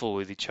hateful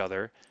with each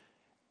other,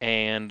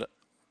 and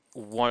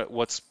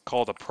what's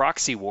called a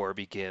proxy war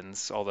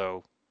begins,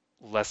 although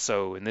less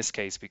so in this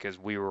case because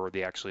we were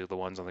actually the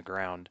ones on the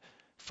ground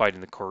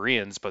fighting the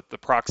Koreans, but the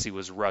proxy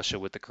was Russia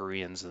with the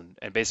Koreans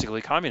and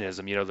basically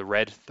communism, the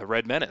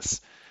Red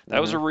Menace.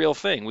 That was Hmm. a real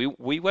thing.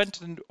 We went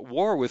to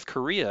war with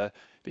Korea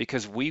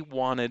because we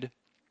wanted,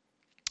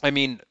 I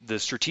mean, the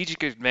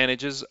strategic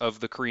advantages of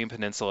the Korean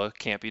Peninsula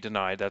can't be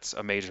denied. That's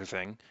a major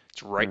thing.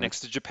 It's right Hmm.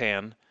 next to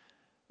Japan.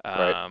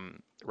 Right.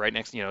 Right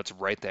next, it's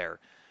right there.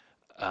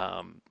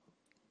 Um,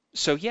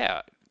 so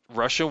yeah,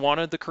 Russia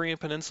wanted the Korean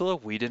Peninsula.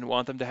 We didn't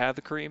want them to have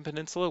the Korean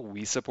Peninsula.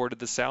 We supported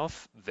the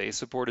South. They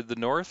supported the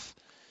North.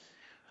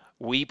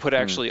 We put Hmm.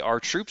 actually our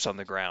troops on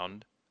the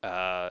ground.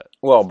 Uh,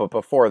 Well, but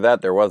before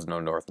that, there was no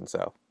North and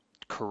South.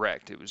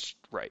 Correct. It was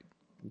right.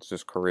 It's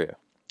just Korea.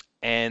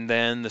 And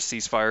then the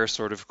ceasefire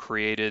sort of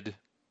created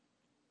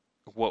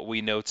what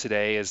we know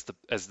today as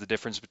the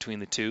difference between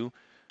the two,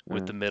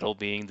 with Hmm. the middle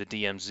being the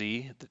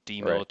DMZ, the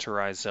Right.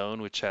 demilitarized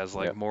zone, which has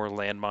like Yep. more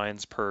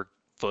landmines per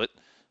foot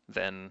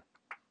than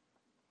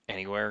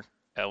anywhere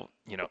else,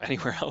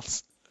 anywhere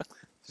else.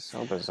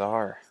 So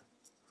bizarre.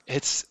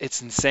 It's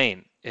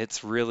insane.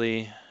 It's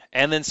really,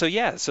 and then so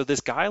yeah, so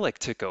this guy like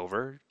took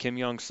over Kim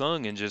Jong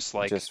Sung and just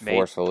like Just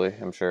forcefully,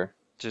 I'm sure.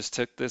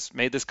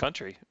 made this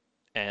country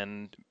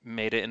and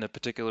made it in a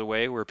particular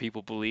way where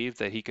people believed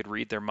that he could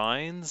read their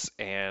minds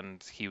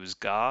and he was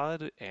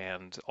God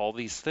and all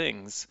these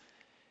things,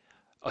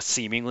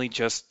 seemingly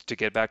just to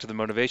get back to the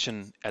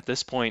motivation at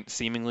this point,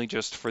 seemingly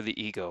just for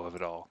the ego of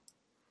it all.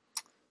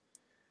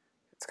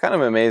 It's kind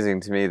of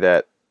amazing to me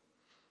that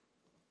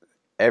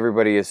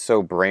everybody is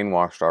so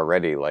brainwashed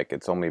already. Like,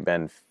 it's only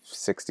been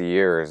 60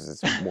 years.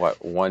 It's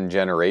what, one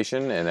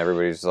generation, and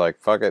everybody's just like,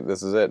 fuck it,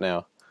 this is it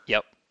now.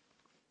 Yep.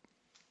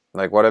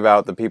 Like, what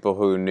about the people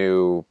who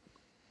knew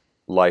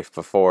life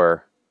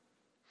before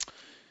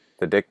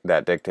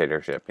that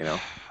dictatorship, you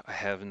know? I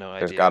have no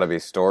There's got idea. to be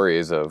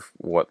stories of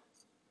what,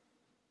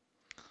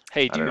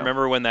 Hey, I do you don't know.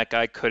 remember when that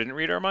guy couldn't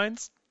read our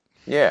minds?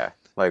 Yeah,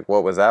 like,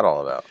 what was that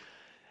all about?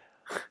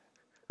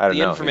 I don't The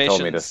know. He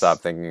told me to information's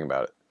stop thinking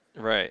about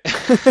right.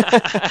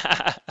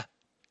 it.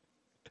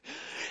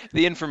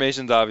 The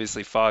information's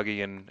obviously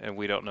foggy and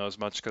we don't know as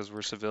much because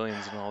we're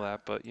civilians and all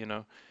that, but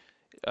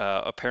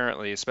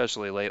apparently,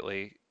 especially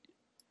lately,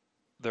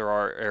 there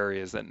are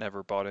areas that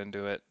never bought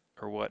into it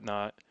or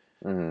whatnot.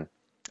 Hmm.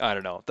 I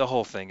don't know. The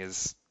whole thing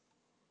is,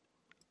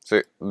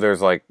 So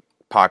there's like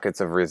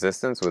pockets of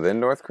resistance within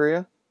North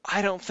Korea?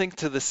 I don't think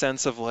to the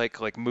sense of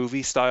like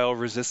movie style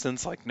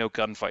resistance, like no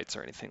gunfights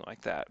or anything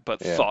like that,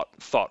 but Yeah.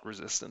 thought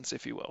resistance,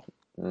 if you will,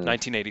 Mm.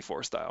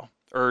 1984 style,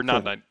 or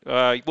not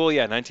well,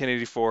 yeah,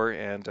 1984,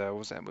 and what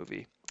was that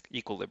movie?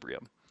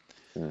 Equilibrium.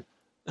 Mm.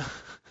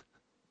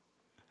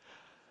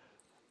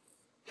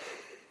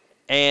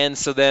 And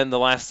so then the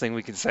last thing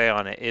we can say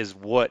on it is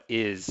what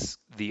is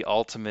the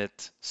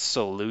ultimate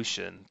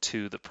solution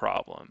to the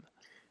problem?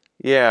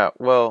 Yeah,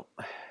 well,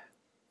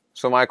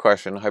 so my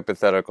question,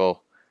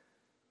 hypothetical,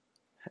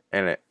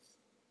 and it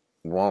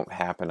won't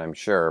happen, I'm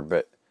sure,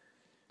 but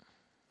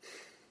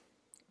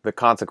the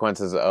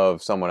consequences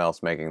of someone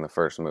else making the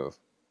first move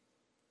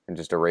and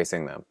just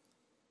erasing them.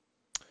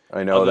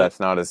 I know Other that's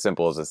not as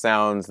simple as it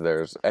sounds.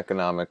 There's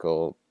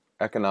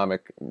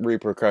economic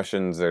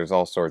repercussions. There's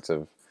all sorts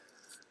of,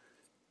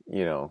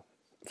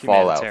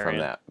 fallout from humanitarian.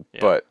 that.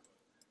 Yeah. But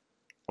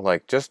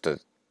like just to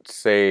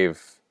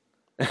save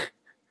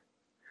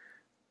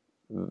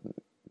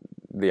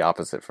the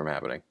opposite from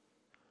happening,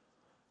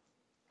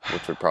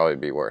 which would probably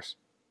be worse.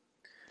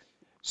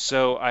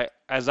 So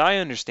as I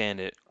understand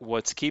it,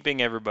 what's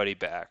keeping everybody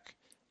back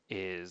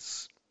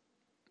is,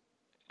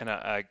 and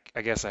I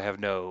guess I have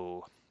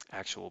no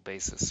actual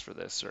basis for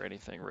this or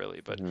anything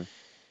really, but Hmm.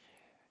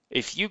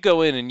 if you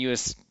go in and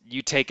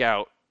you take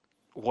out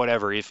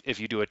whatever, if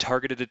you do a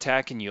targeted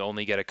attack and you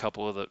only get a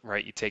couple of the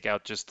right, you take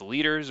out just the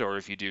leaders, or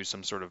if you do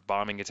some sort of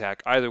bombing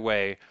attack, either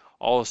way,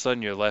 all of a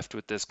sudden you're left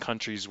with this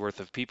country's worth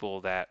of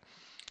people that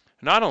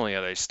not only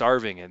are they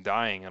starving and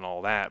dying and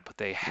all that, but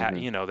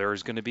Hmm.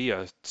 there's going to be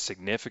a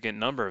significant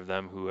number of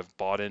them who have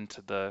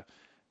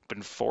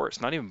been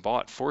forced, not even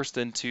bought, forced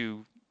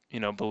into,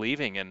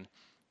 believing. And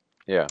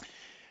Yeah.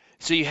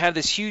 so you have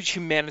this huge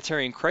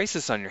humanitarian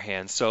crisis on your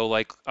hands. So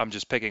like, I'm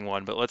just picking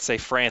one, but let's say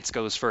France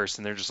goes first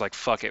and they're just like,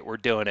 fuck it, we're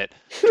doing it.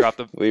 Drop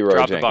the, Leroy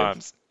drop the Jenkins.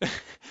 bombs.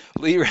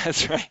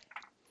 That's right.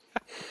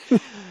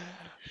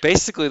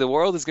 Basically, the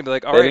world is going to be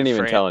like, all They right, didn't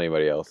even France. tell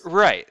anybody else.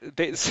 Right.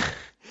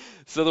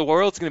 So the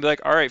world's going to be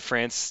like, all right,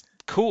 France,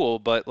 cool,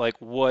 but like,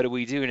 what do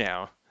we do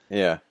now?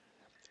 Yeah.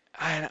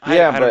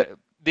 Yeah, I don't but know.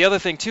 The other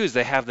thing too is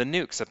they have the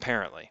nukes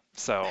apparently.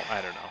 So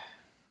I don't know.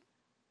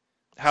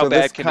 How so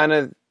this bad can it? kind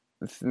of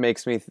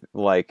makes me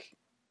like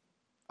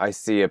I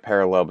see a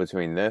parallel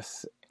between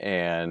this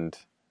and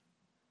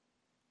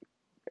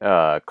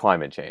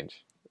climate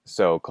change.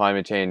 So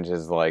climate change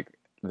is like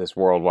this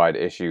worldwide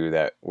issue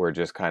that we're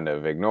just kind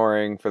of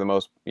ignoring for the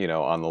most,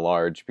 on the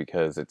large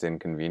because it's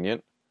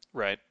inconvenient.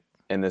 Right.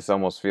 And this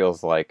almost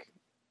feels like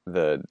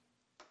the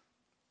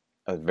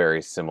a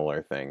very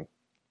similar thing.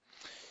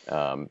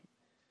 Um,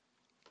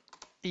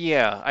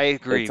 Yeah, I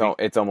agree.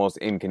 it's almost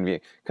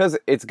inconvenient because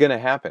it's gonna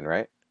happen,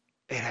 right?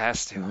 It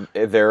has to.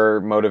 Their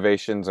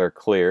motivations are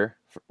clear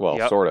Well,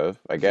 Yep. sort of,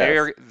 I guess. They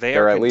are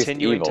They're at least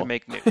continuing to evil.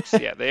 make nukes.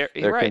 Yeah, you're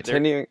They're right.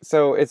 continuing.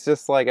 So it's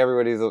just like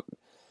everybody's,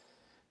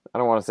 I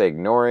don't want to say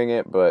ignoring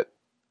it, but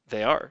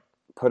They are,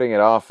 putting it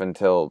off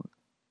until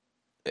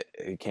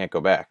it can't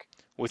go back.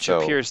 which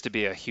So appears to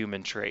be a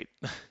human trait.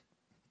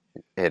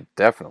 it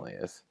definitely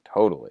is.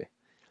 Totally.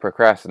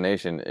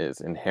 Procrastination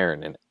is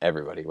inherent in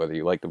everybody, whether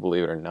you like to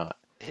believe it or not.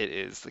 It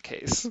is the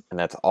case. And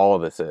that's all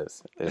this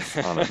is. It's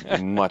on a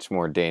much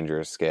more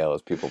dangerous scale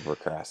as people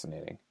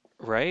procrastinating.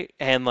 Right?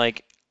 And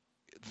like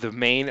the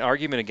main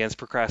argument against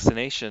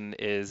procrastination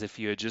is if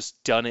you had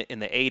just done it in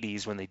the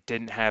 80s when they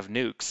didn't have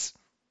nukes.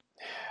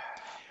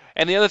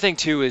 And the other thing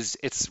too is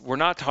we're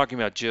not talking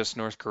about just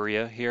North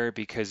Korea here,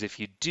 because if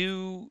you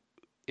do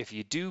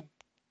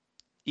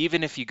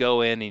even if you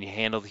go in and you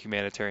handle the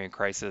humanitarian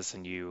crisis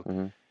and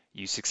Hmm.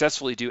 you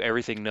successfully do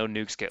everything, no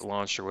nukes get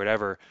launched or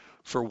whatever,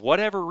 for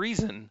whatever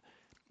reason,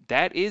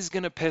 that is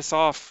going to piss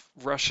off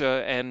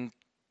Russia and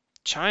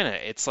China.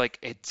 It's like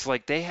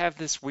they have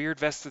this weird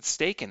vested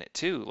stake in it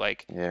too.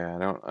 Like Yeah, I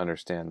don't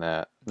understand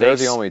that. they They're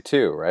the only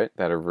two, right,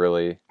 that are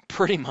really,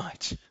 pretty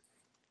much,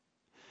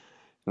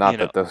 not you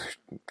know, that those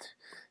are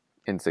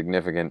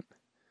insignificant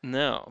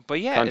no.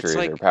 But yeah, it's countries or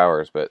like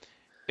powers, but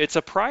it's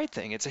a pride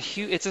thing. It's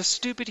a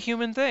stupid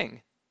human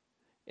thing.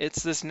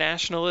 It's this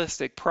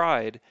nationalistic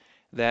pride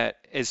that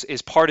is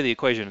part of the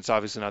equation. It's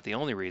obviously not the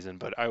only reason,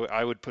 but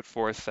I would put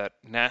forth that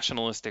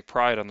nationalistic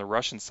pride on the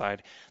Russian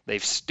side.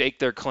 They've staked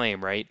their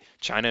claim, right?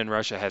 China and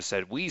Russia have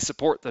said, we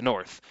support the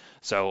North.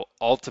 So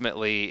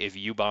ultimately, if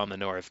you bomb the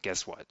North,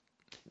 guess what?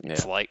 yeah,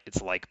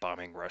 It's like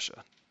bombing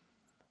Russia.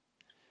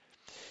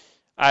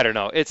 I don't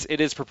know.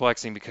 It is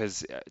perplexing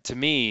because to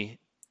me,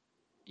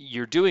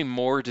 you're doing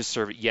more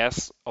disservice.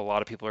 Yes, a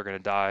lot of people are going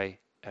to die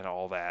and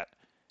all that,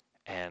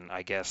 and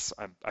I guess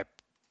I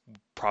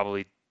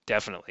probably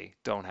definitely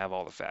don't have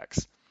all the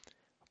facts.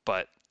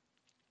 But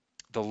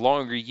the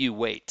longer you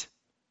wait,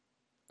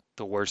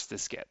 the worse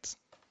this gets.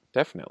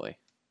 definitely.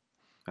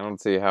 I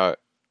don't see how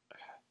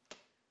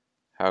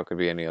it could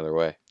be any other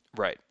way.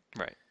 Right,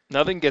 right.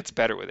 Nothing gets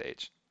better with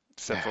age,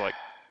 except for like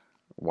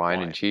Wine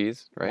and wine,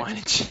 cheese, right? wine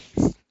and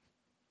cheese.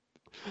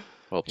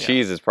 Well, Yeah,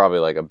 cheese is probably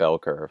like a bell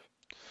curve.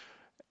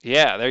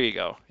 yeah. There you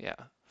go. Yeah.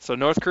 So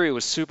North Korea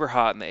was super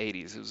hot in the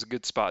 80s. It was a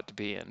good spot to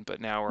be in,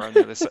 but now we're on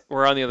the other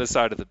we're on the other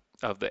side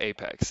of the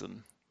apex,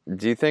 and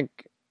Do you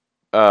think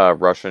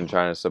Russia and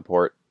China's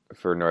support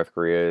for North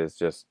Korea is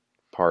just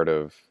part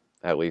of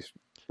at least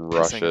pissing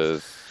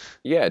Russia's,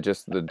 yeah,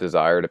 just the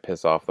desire to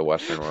piss off the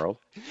Western world?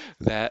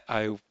 that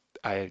I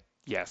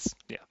yes,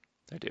 yeah,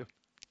 I do.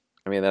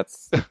 I mean,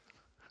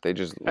 they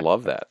just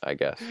love that, I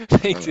guess. I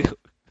They don't do. know.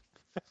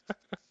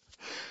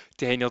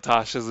 Daniel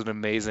Tosh is an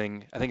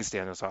amazing. I think it's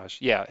Daniel Tosh.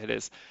 Yeah, it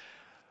is.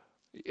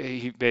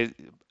 He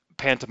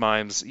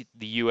pantomimes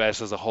the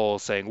U.S. as a whole,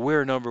 saying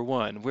we're number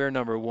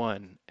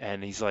one,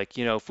 and he's like,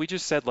 if we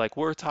just said like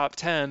we're top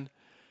 10,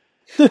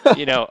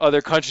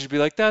 other countries would be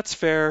like, that's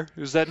fair. It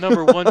was that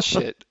number one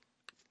shit.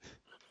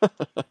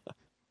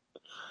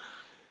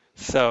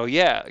 So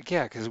yeah,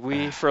 because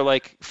we for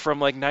like from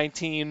like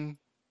 19.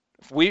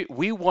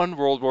 We won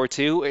World War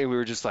II and we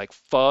were just like,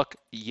 fuck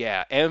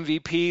yeah,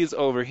 MVPs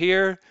over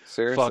here. Fuck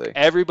Seriously.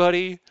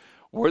 everybody.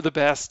 We're the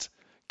best.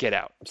 Get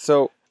out.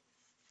 So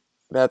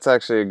that's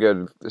actually a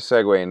good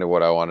segue into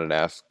what I wanted to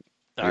ask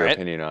All your right.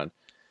 opinion on.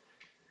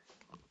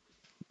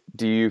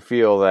 Do you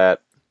feel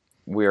that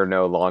we are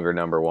no longer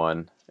number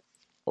one,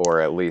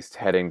 or at least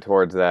heading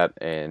towards that,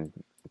 and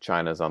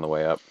China's on the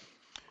way up?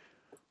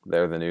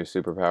 They're the new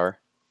superpower?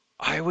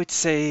 I would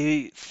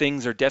say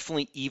things are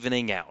definitely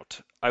evening out.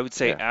 I would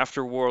say Yeah.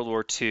 after World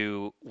War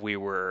II, we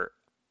won.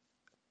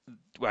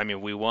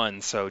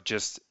 So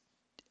just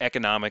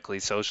economically,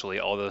 socially,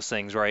 all those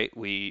things, right?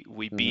 We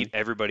Hmm. beat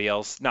everybody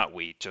else. Not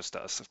we, just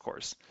us, of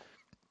course.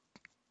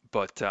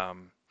 But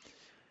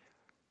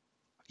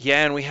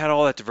yeah, and we had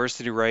all that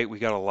diversity, right? We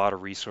got a lot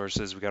of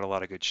resources. We got a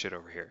lot of good shit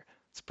over here.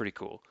 It's pretty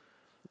cool.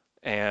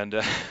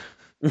 And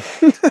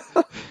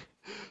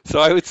so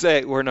I would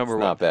say we're It's number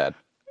one. not bad.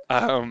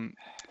 Um,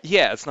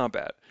 yeah, it's not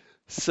bad.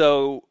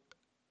 So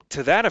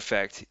to that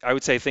effect, I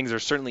would say things are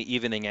certainly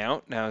evening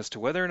out. Now, as to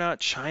whether or not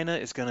China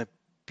is going to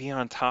be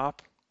on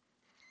top,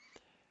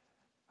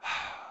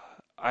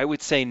 I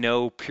would say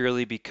no,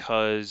 purely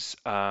because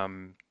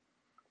the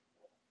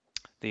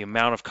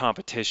amount of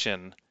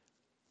competition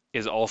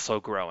is also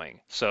growing.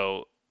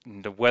 So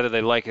whether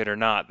they like it or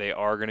not, they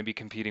are going to be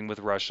competing with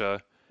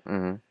Russia.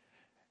 Hmm.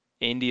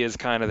 India's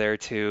kind of there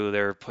too.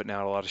 They're putting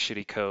out a lot of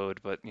shitty code,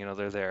 but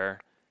they're there.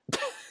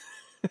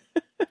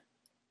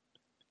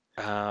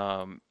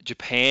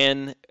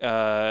 Japan,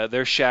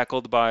 they're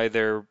shackled by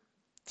their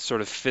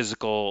sort of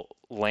physical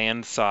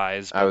land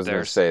size, I but was going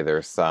to say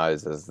their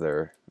size is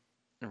the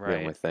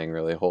only right, thing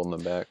really holding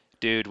them back.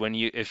 dude.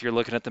 If you're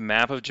looking at the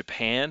map of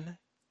Japan,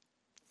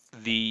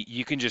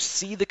 you can just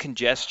see the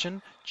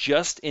congestion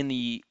just in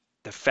the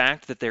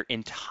fact that their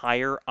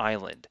entire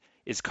island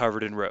is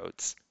covered in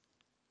roads.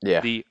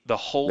 Yeah, The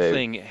whole they've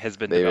thing has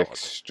been they've developed.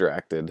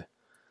 extracted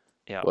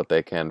Yeah. what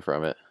they can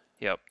from it.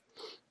 Yep.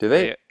 Do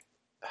they? They,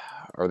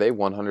 are they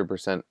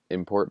 100%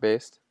 import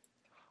based?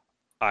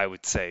 I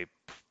would say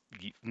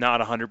not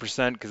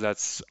 100% because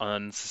that's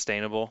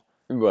unsustainable,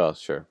 Well,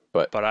 sure,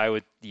 but but I I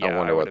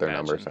wonder would what their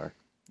numbers imagine. are.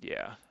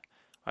 Yeah.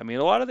 I mean,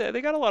 a lot of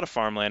they got a lot of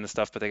farmland and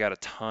stuff, but they got a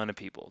ton of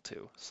people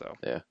too. So,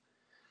 Yeah.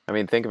 I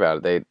mean, think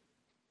about it.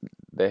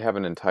 They have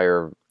an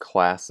entire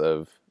class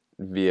of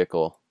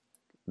vehicle,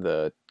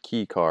 the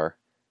key car.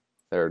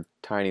 They're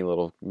tiny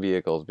little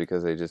vehicles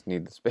because they just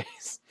need the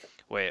space.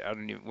 wait, I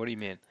don't even, what do you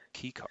mean?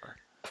 Key car.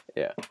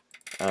 Yeah.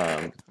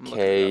 I'm looking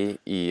it up.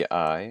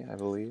 KEI, I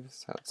believe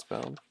is how it's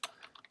spelled.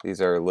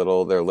 These are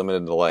little, they're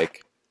limited to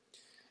like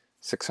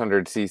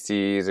 600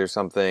 cc's or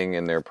something,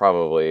 and they're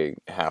probably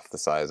half the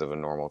size of a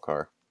normal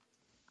car.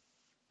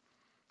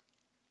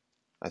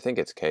 I think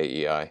it's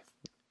KEI.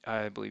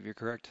 I believe you're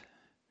correct.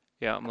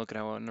 Yeah, I'm looking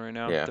at one right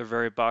now. Yeah. They're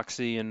very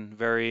boxy and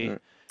very Mm.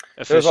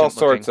 There's all efficient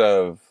sorts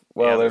looking. of,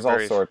 well, Yeah, they're there's all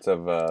very. sorts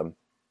of,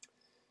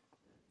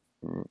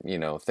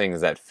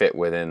 things that fit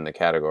within the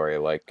category,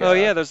 like, Oh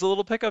yeah, there's a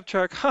little pickup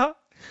truck. Ha!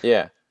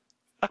 yeah.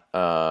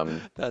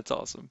 Um, That's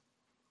awesome.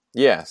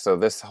 yeah, so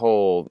this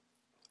whole,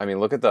 I mean,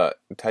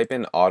 type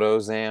in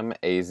AutoZam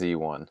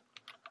AZ1.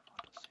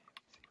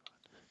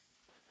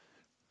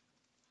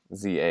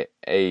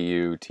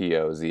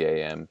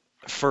 AUTOZAM.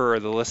 For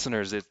the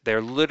listeners,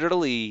 they're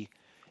literally,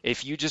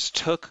 if you just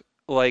took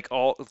like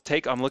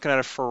I'm looking at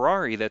a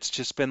Ferrari that's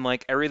just been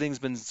like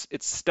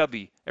it's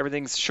stubby.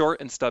 Everything's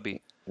short and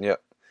stubby.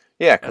 Yep.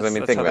 Yeah, because I mean,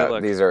 That's think how they about it.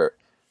 look. These are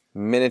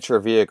miniature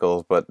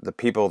vehicles, but the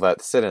people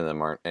that sit in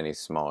them aren't any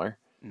smaller.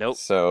 Nope.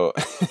 So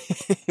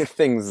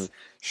things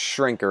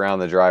shrink around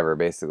the driver,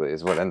 basically,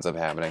 is what ends up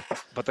happening.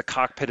 But the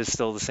cockpit is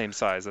still the same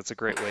size. That's a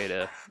great way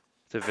to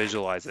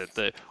visualize it.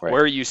 Right.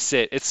 Where you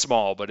sit, it's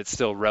small, but it's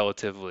still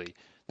relatively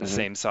the Mm-hmm.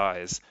 same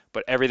size.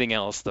 But everything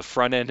else, the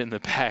front end and the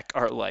back,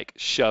 are like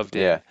shoved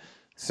in. Yeah.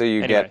 So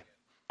you Anyway,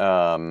 get,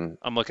 I'm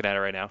looking at it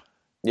right now.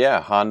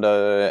 yeah,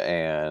 Honda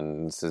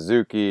and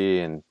Suzuki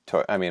and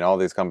I mean, all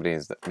these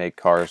companies that make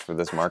cars for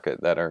this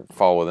market that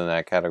fall within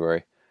that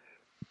category.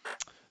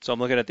 So I'm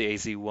looking at the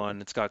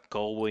AZ1. It's got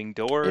gull wing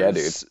doors. Yeah,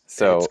 dude.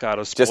 So it's got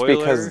a just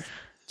spoiler.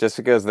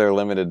 because they're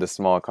limited to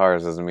small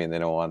cars doesn't mean they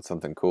don't want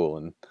something cool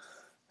and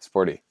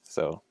sporty.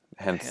 So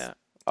hence Yeah,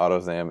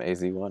 AutoZam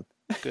AZ1.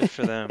 good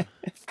for them.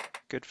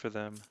 Good for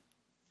them.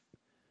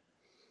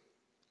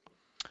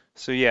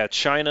 So yeah,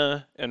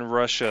 China and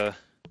Russia,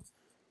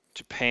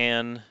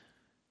 Japan.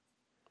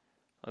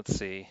 Let's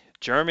see.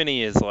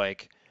 Germany is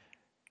like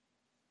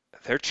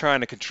they're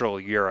trying to control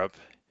Europe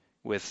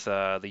with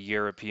the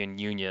European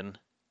Union.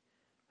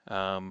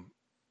 Um,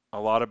 a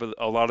lot of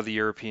the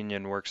European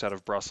Union works out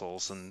of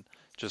Brussels, and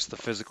just the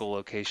physical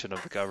location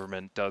of the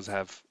government does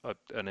have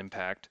an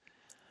impact.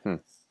 Hmm.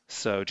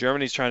 So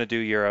Germany's trying to do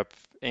Europe.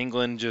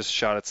 England just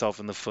shot itself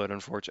in the foot,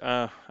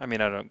 unfortunately. I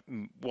mean, I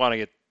don't want to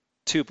get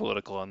too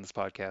political on this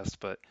podcast,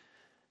 but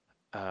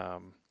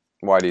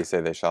Why do you say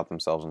they shot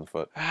themselves in the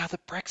foot? the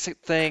Brexit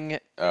thing.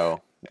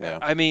 Oh, yeah.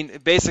 I mean,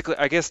 basically,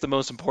 I guess the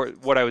most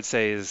important, what I would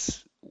say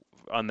is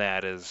on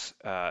that is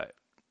the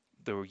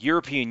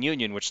European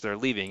Union, which they're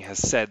leaving, has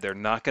said they're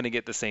not going to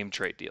get the same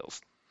trade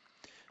deals.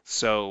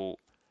 So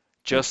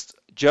just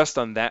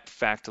on that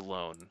fact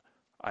alone,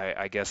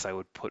 I guess I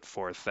would put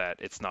forth that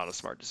it's not a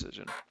smart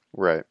decision.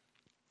 Right.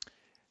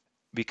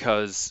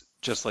 Because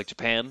just like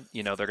Japan,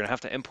 they're going to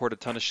have to import a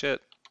ton of shit.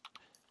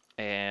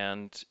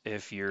 And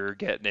if you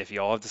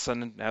all of a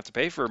sudden have to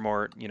pay for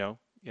more, you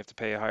have to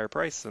pay a higher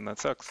price, and that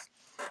sucks.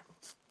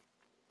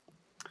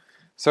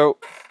 So,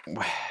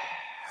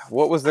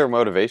 what was their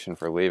motivation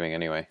for leaving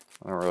anyway?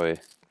 I don't really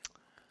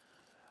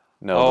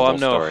know the whole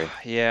story.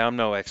 I'm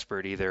no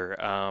expert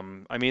either.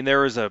 I mean,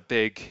 there was a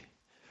big,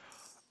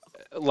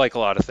 like a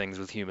lot of things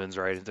with humans,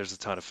 right? There's a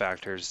ton of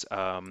factors.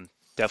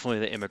 Definitely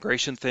the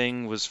immigration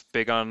thing was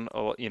big on,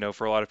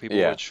 for a lot of people,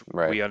 Yeah, which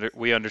right.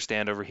 we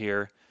understand over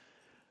here.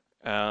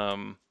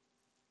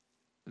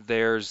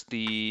 There's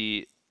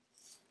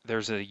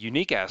a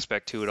unique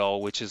aspect to it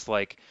all, which is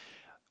like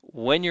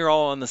when you're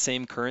all on the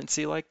same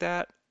currency like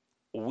that,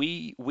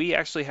 we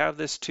actually have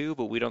this too,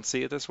 but we don't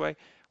see it this way.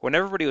 When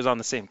everybody was on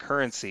the same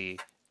currency,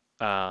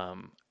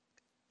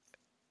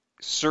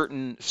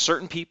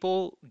 certain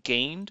people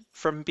gained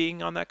from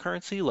being on that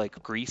currency,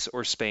 like Greece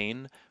or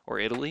Spain or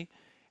Italy,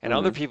 and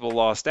other people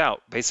lost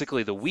out.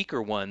 Basically, the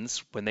weaker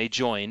ones, when they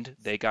joined,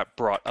 they got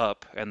brought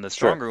up, and the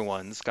stronger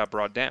ones got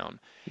brought down.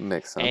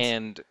 Makes sense.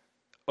 And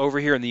over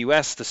here in the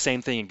U.S., the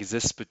same thing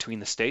exists between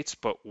the states,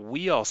 but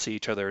we all see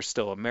each other as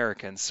still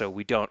Americans, so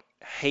we don't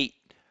hate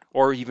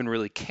or even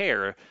really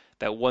care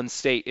that one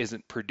state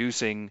isn't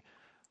producing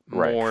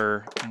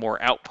more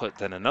output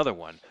than another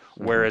one.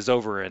 Whereas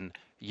over in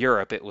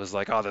Europe, it was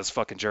like, oh, those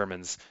fucking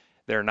Germans,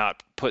 they're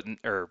not putting,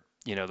 or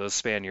those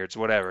Spaniards,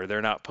 whatever,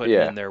 they're not putting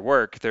in their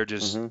work. They're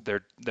just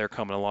they're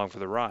coming along for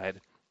the ride.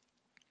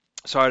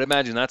 So I'd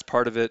imagine that's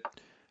part of it.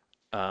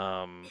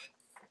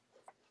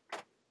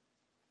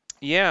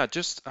 Yeah,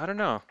 just I don't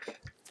know.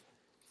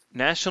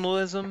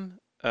 Nationalism.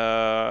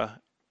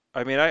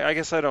 I mean, I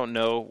guess I don't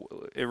know.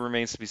 It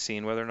remains to be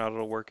seen whether or not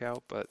it'll work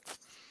out. But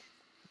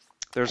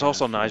there's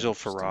also Nigel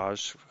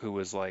Farage, who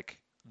was like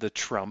the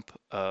Trump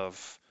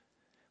of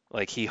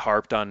like he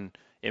harped on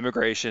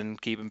immigration,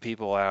 keeping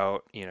people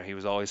out. You know, he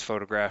was always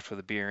photographed with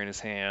a beer in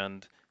his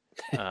hand.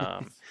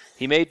 Um,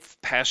 he made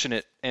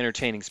passionate,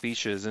 entertaining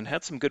speeches and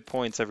had some good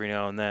points every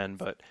now and then,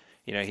 but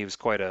you know, he was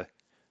quite a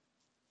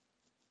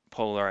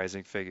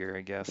polarizing figure,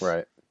 I guess.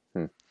 Right.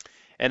 Hmm.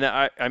 And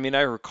I mean,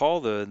 I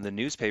recall the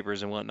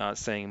newspapers and whatnot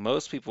saying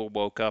most people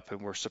woke up and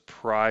were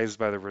surprised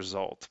by the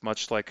result,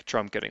 much like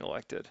Trump getting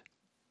elected.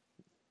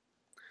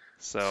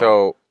 So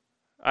So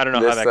I don't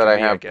know how this that that can I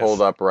be, I have pulled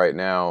guess. up right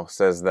now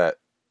says that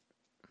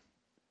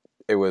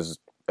it was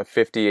a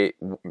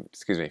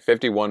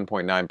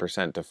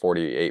 51.9% to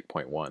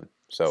 48.1.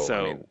 So, I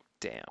So mean,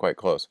 damn, quite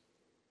close.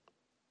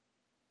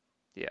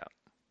 yeah.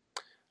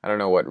 I don't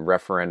know what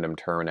referendum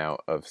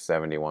turnout of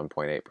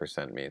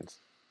 71.8%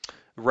 means.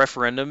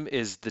 Referendum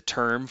is the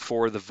term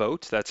for the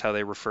vote. That's how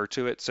they refer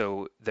to it.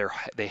 So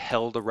they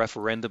held a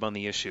referendum on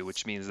the issue,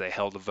 which means they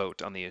held a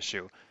vote on the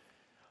issue.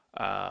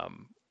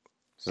 Um,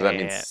 So that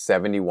means and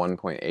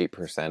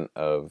 71.8%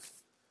 of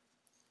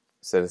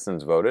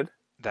citizens voted?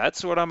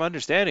 that's what I'm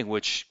understanding,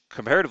 which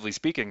comparatively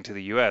speaking to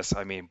the US,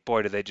 I mean,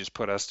 boy, did they just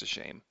put us to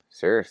shame.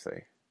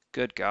 Seriously.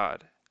 Good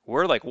God.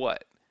 We're like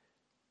what?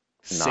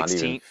 Not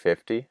even 16?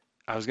 50?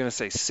 I was going to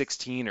say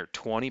 16 or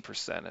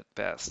 20% at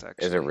best,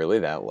 Is it actually. really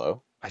that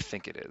low? I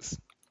think it is.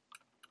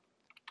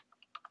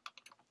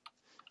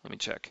 Let me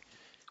check.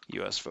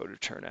 US voter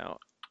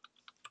turnout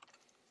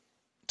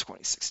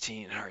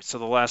 2016. All right, so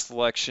the last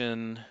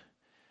election,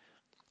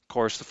 of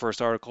course, the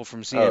first article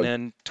from Oh,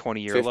 CNN,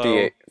 20-year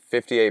low.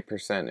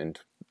 58%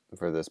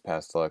 for this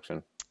past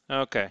election,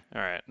 Okay,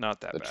 all right,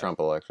 not that the bad. Trump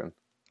election,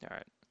 All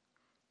right.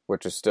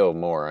 which is still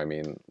more. I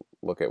mean,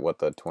 look at what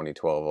the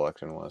 2012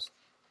 election was.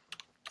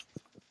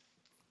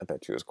 I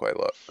bet you was quite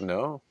low.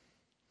 No?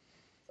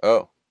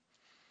 Oh,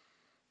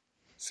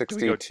 Do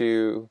we go?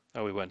 62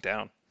 Oh, we went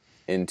down.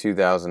 in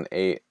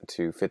 2008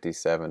 to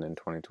 57 in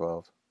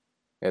 2012.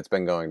 It's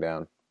been going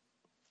down.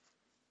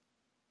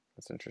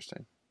 That's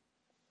interesting.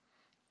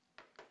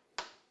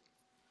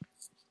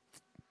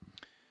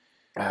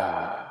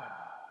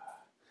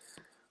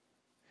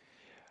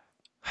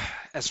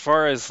 As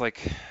far as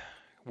like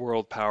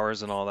world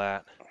powers and all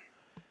that,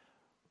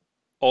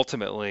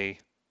 ultimately,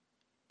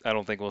 I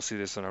don't think we'll see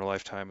this in our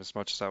lifetime as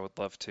much as I would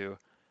love to.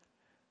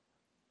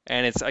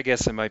 And I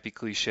guess it might be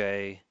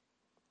cliche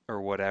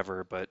or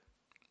whatever, but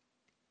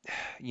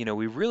you know,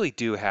 we really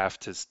do have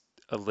to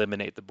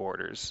eliminate the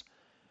borders.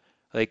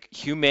 Like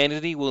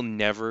humanity will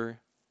never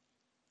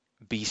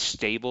be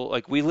stable.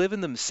 Like we live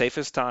in the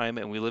safest time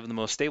and we live in the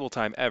most stable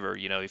time ever.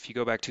 You know, if you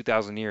go back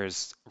 2,000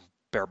 years,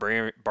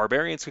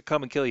 barbarians could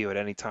come and kill you at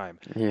any time.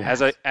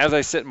 Yes. As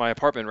I sit in my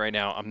apartment right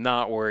now, I'm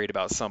not worried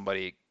about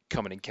somebody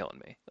coming and killing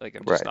me. Like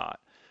I'm just Right. not.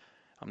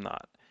 I'm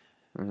not.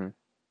 Hmm.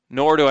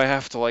 Nor do I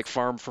have to like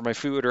farm for my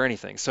food or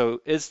anything. So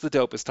it's the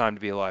dopest time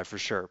to be alive for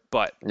sure.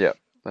 But Yep,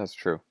 that's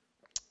true.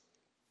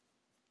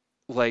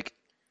 like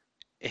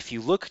if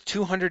you look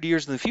 200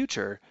 years in the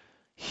future,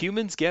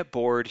 humans get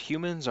bored.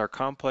 Humans are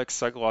complex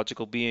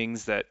psychological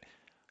beings that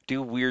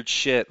do weird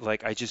shit.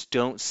 Like, I just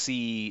don't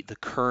see the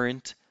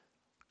current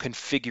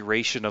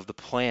configuration of the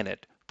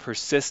planet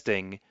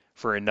persisting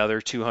for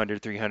another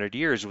 200, 300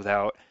 years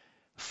without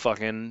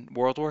fucking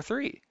World War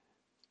III.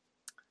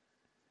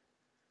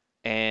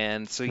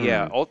 And so,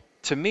 yeah, Hmm.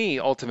 to me,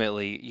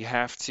 ultimately, you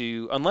have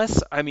to,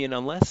 unless,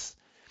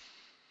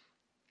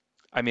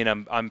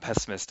 I'm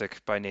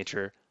pessimistic by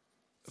nature,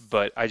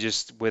 but I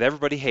just, with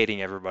everybody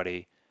hating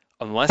everybody,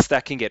 unless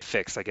that can get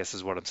fixed, I guess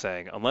is what I'm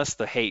saying, unless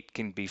the hate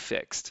can be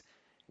fixed,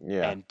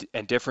 Yeah.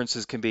 and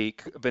differences can be,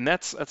 but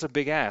that's a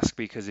big ask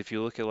because if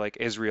you look at like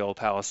Israel,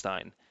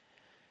 Palestine,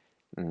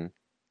 Hmm.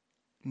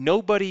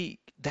 nobody,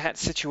 that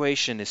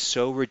situation is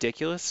so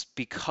ridiculous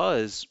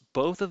because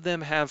both of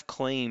them have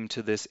claim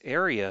to this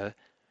area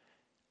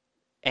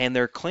and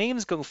their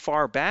claims go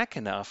far back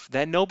enough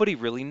that nobody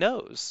really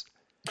knows.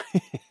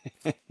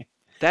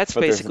 That's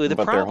basically the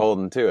But they're problem.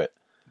 holding to it.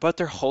 But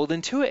they're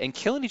holding to it and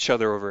killing each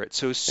other over it.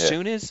 So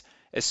Yeah.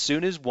 as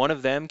soon as one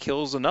of them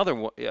kills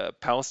another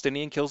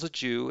Palestinian kills a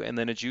Jew and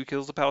then a Jew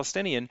kills a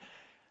Palestinian,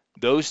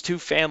 those two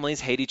families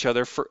hate each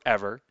other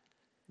forever.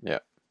 Yeah.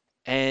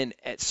 And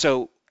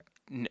so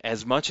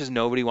as much as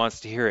nobody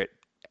wants to hear it,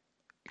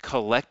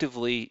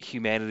 collectively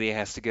humanity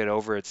has to get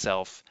over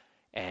itself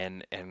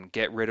and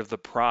get rid of the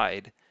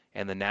pride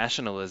and the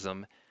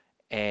nationalism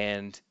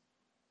and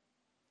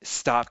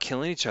stop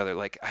killing each other.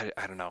 Like I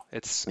don't know.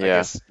 It's I Yeah.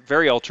 guess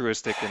very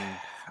altruistic and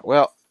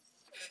Well,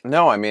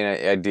 no, I mean,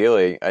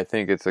 ideally, I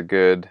think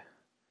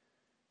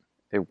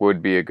it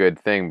would be a good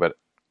thing, but,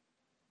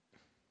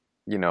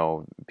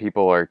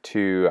 people are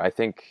too, I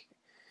think,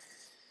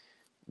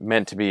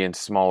 meant to be in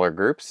smaller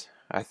groups,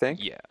 I think,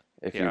 yeah.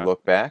 if you Yeah.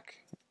 look back.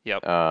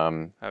 Yep.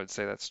 Um, I would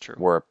say that's true.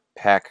 we're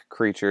pack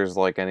creatures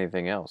like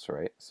anything else,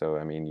 right? So,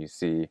 I mean, you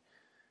see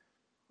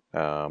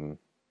um,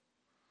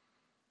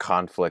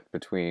 conflict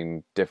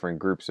between different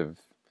groups of,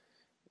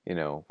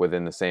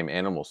 within the same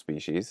animal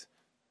species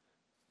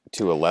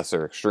to a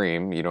lesser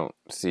extreme. You don't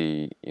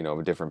see,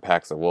 different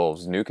packs of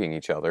wolves nuking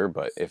each other,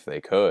 but if they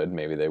could,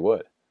 maybe they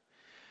would.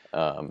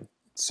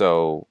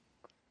 So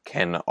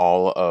can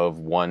all of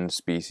one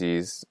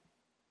species,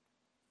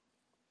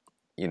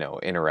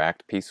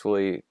 interact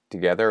peacefully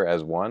together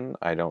as one?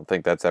 I don't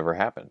think that's ever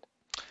happened.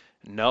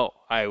 No,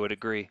 I would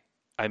agree.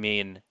 I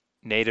mean,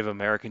 Native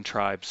American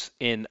tribes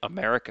in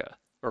America,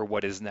 or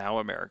what is now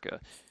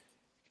America,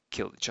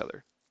 killed each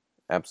other.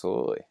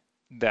 Absolutely.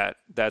 That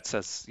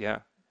says, yeah.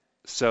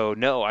 So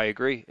no, I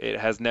agree. It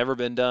has never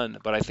been done,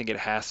 but I think it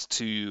has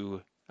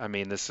to. I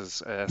mean, this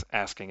is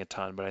asking a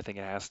ton, but I think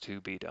it has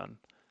to be done.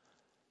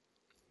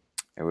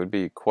 It would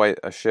be quite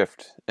a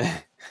shift in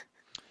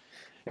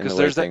Because the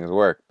way there's that things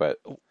work, but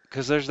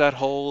because there's that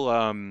whole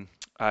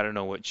I don't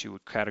know what you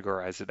would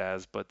categorize it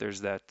as, but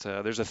there's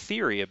a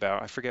theory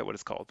about I forget what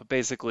it's called, but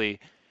basically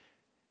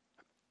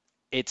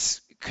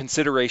it's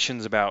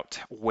considerations about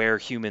where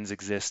humans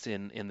exist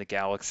in the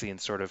galaxy and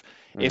sort of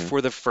if mhm,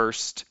 we're the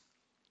first,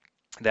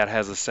 that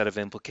has a set of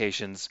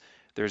implications.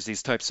 There's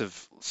these types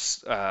of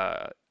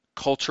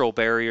cultural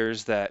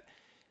barriers that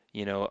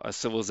a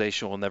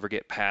civilization will never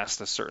get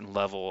past a certain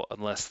level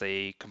unless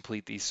they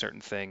complete these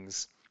certain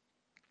things.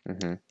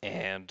 mhm.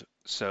 And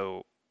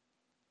so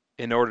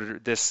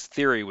this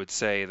theory would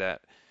say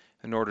that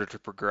in order to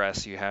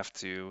progress, you have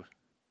to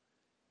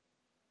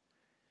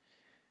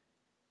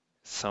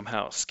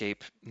somehow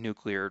escape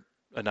nuclear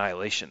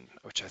annihilation,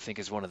 which I think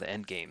is one of the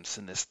end games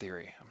in this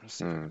theory. I'm going to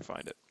see if I can Mm.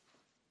 find it.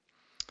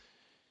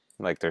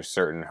 Like there's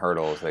certain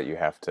hurdles that you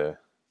have to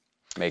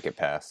make it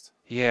past.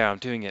 Yeah, I'm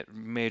doing it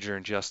major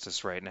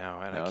injustice right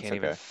now, and I No, it's can't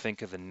even okay.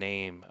 think of the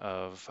name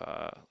of,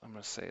 I'm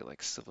going to say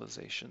like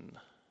Civilization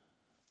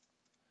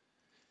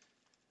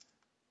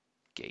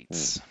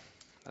Mm. Gates.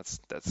 That's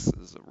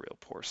is a real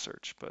poor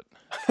search, but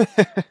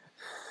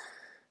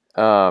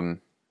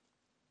Um,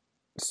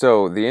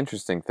 so the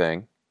interesting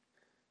thing,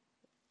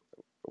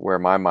 where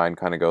my mind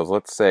kind of goes,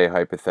 let's say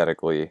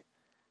hypothetically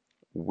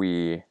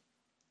we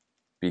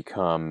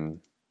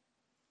become,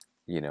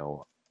 you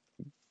know,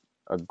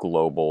 a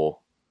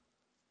global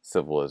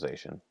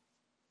civilization.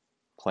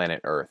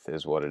 Planet Earth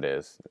is what it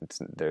is.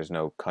 There's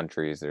no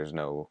countries, there's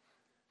no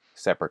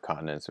separate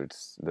continents.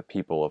 It's the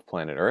people of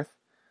planet Earth.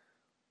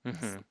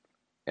 Let's hmm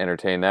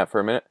entertain that for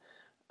a minute.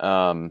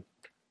 Um,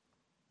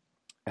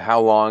 how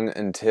long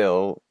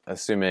until,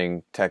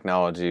 assuming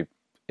technology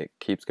it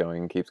keeps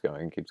going, keeps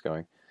going, keeps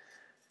going,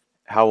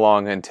 how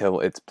long until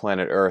it's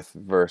planet Earth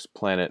versus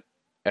planet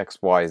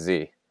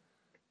XYZ?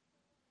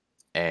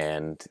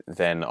 And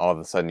then all of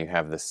a sudden you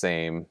have the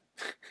same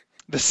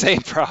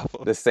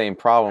problem. the same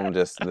problem,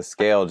 just the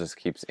scale just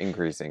keeps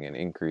increasing and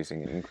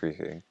increasing and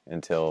increasing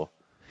until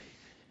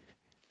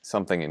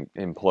something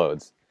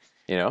implodes.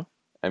 You know,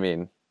 I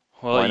mean,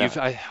 Well, why not?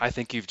 I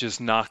think you've just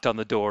knocked on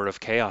the door of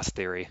chaos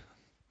theory.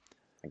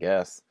 I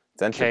guess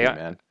it's entropy, Chaos,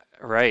 man.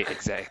 right?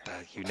 Exactly.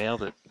 You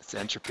nailed it. It's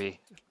entropy.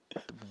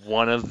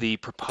 One of the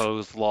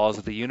proposed laws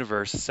of the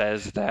universe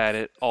says that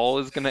it all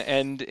is going to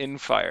end in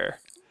fire.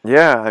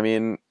 Yeah, I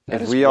mean,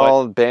 That if is we what.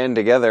 all band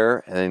together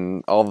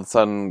and all of a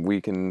sudden we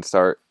can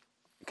start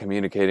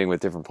communicating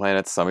with different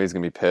planets, somebody's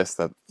gonna be pissed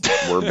that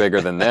we're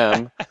bigger than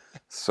them,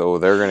 so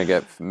they're gonna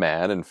get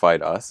mad and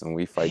fight us, and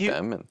we fight he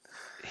them, and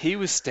he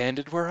was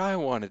standing where I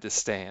wanted to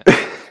stand.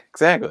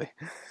 exactly,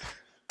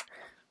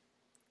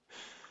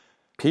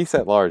 peace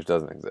at large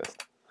doesn't exist.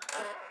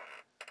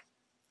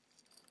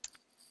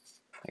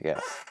 I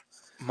guess.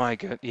 My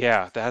God,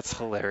 yeah, that's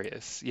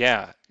hilarious.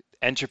 Yeah,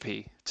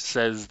 entropy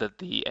says that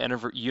the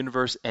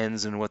universe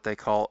ends in what they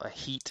call a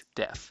heat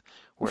death,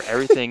 where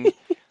everything,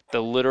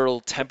 the literal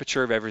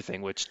temperature of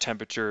everything, which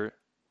temperature,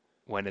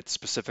 when it's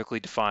specifically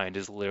defined,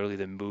 is literally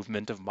the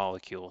movement of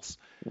molecules.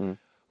 Mm.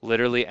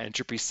 Literally,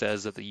 entropy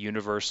says that the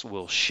universe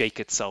will shake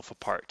itself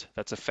apart.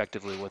 That's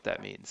effectively what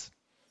that means.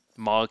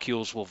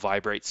 Molecules will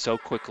vibrate so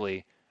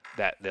quickly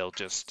that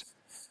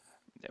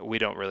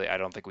I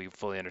don't think we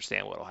fully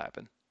understand what will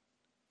happen.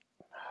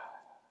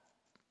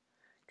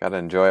 Gotta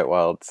enjoy it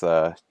while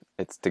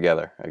it's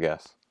together, I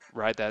guess.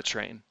 Ride that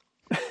train.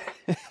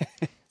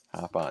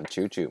 Hop on,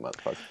 choo choo,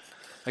 motherfucker.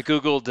 I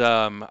Googled,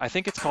 I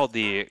think it's called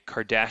the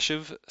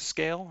Kardashev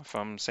scale, if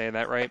I'm saying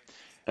that right.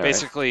 All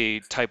right.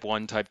 Basically, type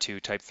 1, type 2,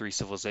 type 3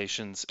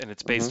 civilizations, and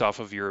it's Mm-hmm. based off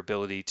of your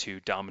ability to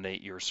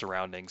dominate your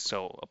surroundings.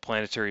 So, a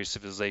planetary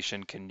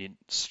civilization can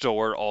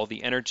store all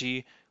the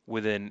energy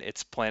within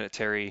its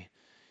planetary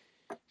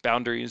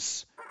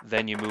boundaries.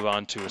 Then you move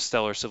on to a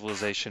stellar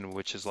civilization,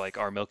 which is like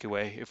our Milky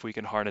Way. If we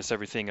can harness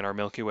everything in our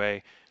Milky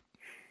Way,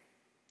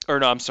 or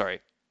no, I'm sorry,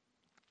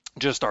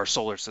 just our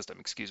solar system,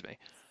 excuse me.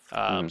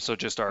 Mm-hmm. So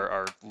just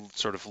our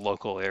sort of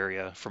local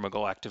area from a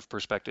galactic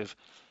perspective,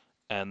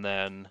 and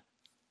then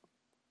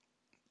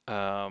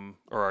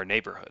or our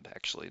neighborhood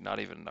actually, not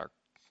even our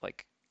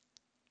like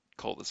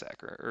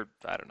cul-de-sac or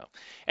I don't know.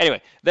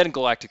 Anyway, then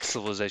galactic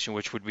civilization,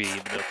 which would be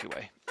the Milky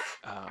Way.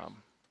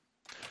 Um,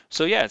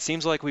 so yeah, it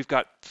seems like we've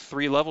got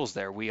three levels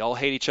there. We all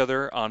hate each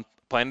other on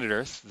planet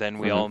Earth. Then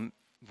Mm-hmm.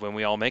 when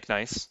we all make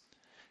nice,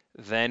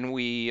 then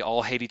we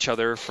all hate each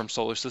other from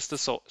solar system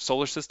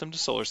solar system to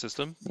solar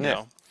system.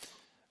 Yeah.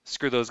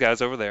 Screw those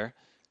guys over there.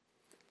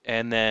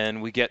 And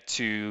then we get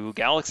to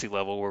galaxy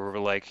level where we're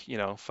like,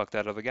 fuck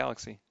that other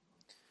galaxy.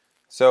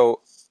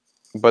 So,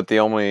 but the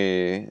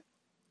only,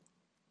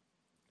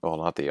 well,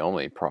 not the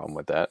only problem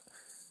with that,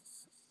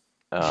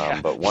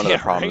 Yeah, but one of the yeah,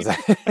 problems,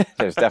 right.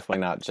 there's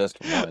definitely not just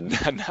one.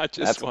 Not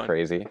just That's one.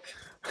 crazy.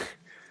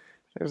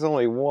 There's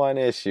only one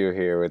issue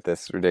here with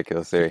this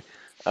ridiculous theory.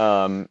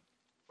 Um,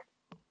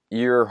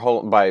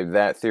 by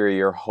that theory,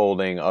 you're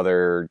holding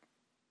other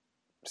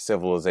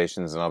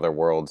civilizations and other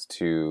worlds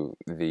to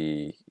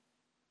the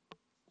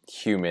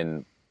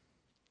human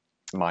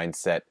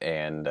mindset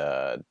and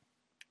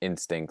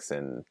instincts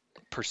and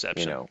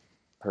you Perception. know,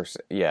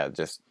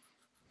 just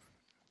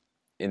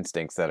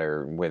instincts that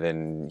are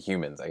within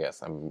humans. I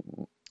guess I'm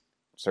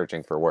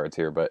searching for words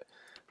here, but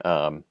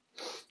um,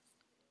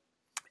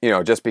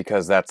 just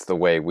because that's the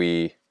way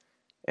we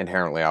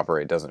inherently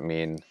operate doesn't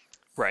mean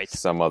Right.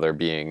 some other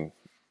being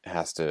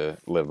has to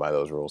live by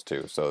those rules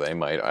too. So they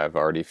might have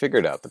already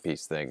figured out the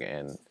peace thing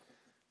and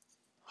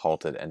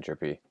halted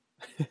entropy,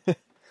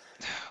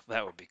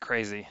 That would be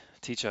crazy.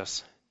 Teach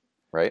us.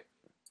 right?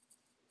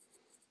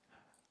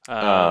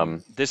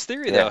 Um, This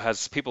theory, though, yeah.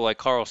 has people like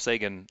Carl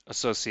Sagan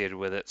associated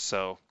with it,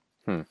 so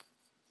Hmm.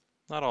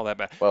 not all that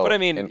bad. But I Well,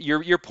 mean, and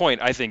your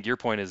point, I think your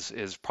point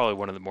is probably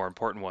one of the more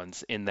important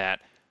ones in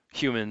that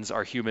humans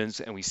are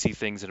humans and we see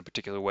things in a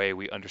particular way,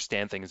 we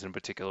understand things in a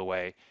particular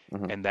way,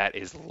 mhm. and that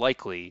is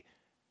likely,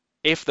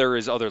 if there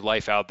is other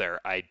life out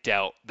there, I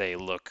doubt they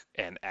look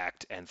and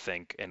act and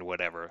think and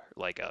whatever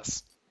like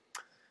us.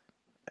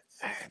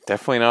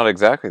 Definitely not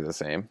exactly the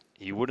same.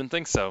 You wouldn't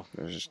think so.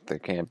 They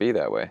can't be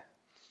that way.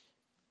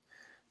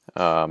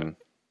 Um,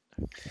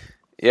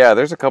 yeah,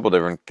 there's a couple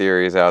different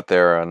theories out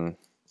there on,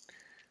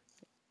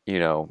 you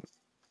know,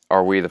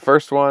 are we the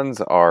first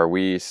ones? Are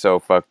we so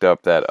fucked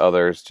up that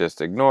others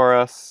just ignore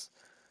us?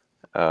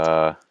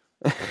 Uh,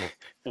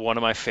 One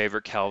of my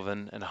favorite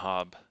Calvin and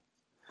Hobbes.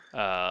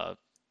 Uh,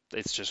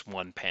 it's just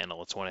one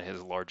panel. It's one of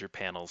his larger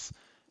panels.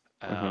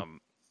 mhm.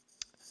 Um,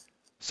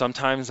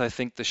 Sometimes I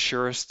think the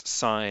surest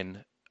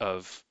sign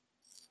of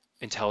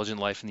intelligent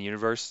life in the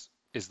universe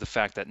is the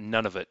fact that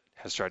none of it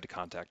has tried to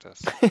contact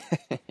us.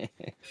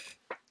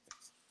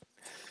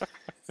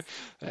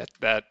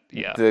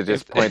 Yeah. To If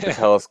just point the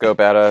telescope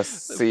at us,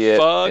 see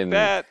it, fuck and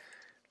that.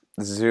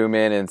 zoom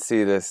in and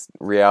see this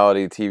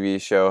reality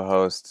TV show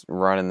host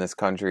running this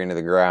country into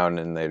the ground,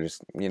 and they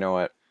just, you know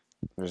what?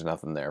 There's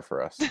nothing there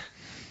for us.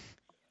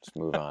 Just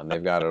move on.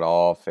 They've got it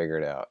all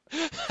figured out.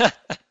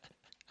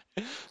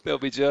 They'll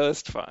be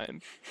just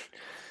fine.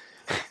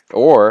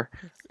 Or,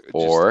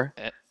 Just or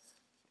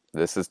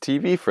this is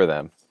TV for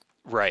them.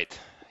 right.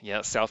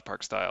 Yeah, South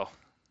Park style.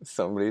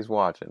 Somebody's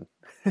watching.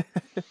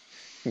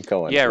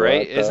 Going, Yeah,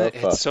 right. what Isn't the it?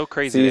 It's fuck? so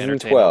crazy to Season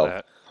entertain on 12.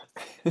 that.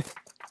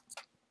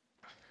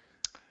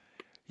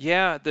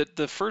 Yeah, the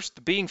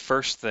being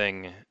first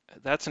thing,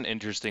 that's an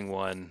interesting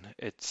one.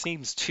 It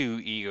seems too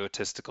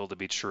egotistical to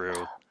be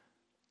true.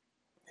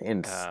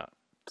 And Uh,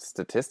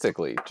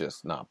 statistically,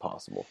 just not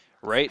possible.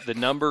 right? The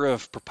number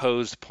of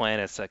proposed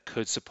planets that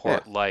could Yeah,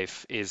 support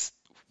life is,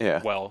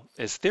 yeah, well,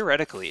 is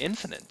theoretically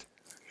infinite,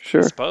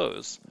 I sure.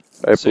 suppose.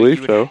 I So you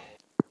believe would so.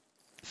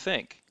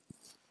 think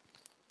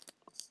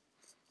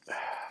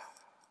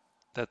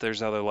that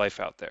there's other life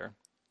out there.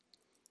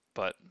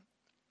 But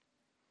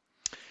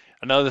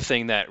another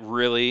thing that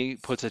really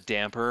puts a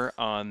damper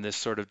on this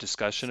sort of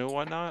discussion and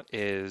whatnot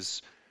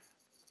is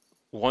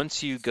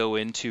once you go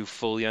into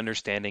fully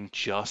understanding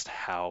just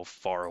how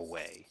far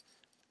away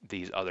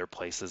these other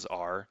places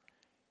are,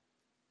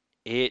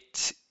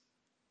 it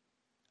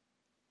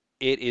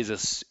it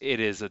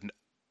is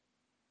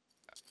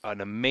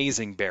an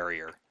amazing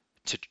barrier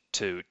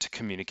to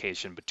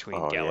communication between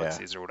Oh yeah,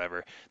 galaxies or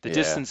whatever. The yeah.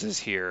 distances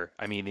here,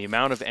 I mean, the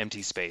amount of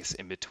empty space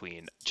in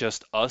between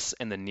just us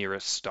and the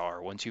nearest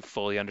star, once you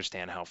fully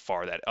understand how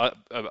far that,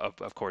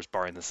 of course,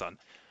 barring the sun.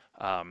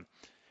 Um,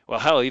 well,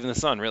 hell, even the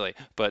sun, really.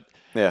 But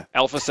Yeah,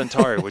 Alpha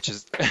Centauri, which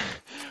is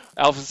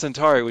Alpha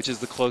Centauri, which is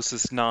the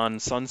closest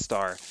non-sun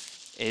star,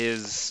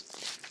 is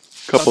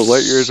couple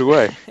light years abs-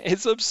 away.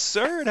 it's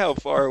absurd how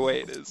far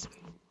away it is.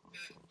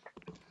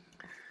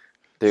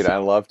 Dude, I So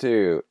love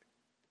to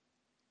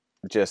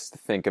just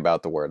think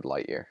about the word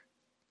light year.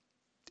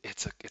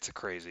 it's a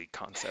crazy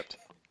concept.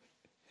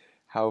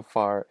 How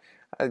far?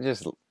 I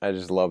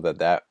just love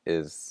that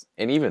is,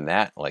 and even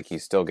that, like you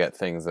still get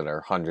things that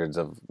are hundreds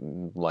of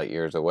light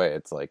years away.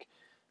 It's like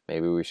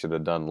maybe we should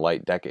have done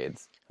light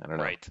decades. I don't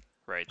know. Right,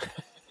 right.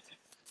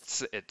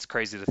 It's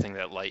crazy to think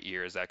that light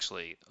year is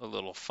actually a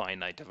little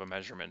finite of a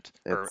measurement,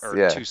 It's or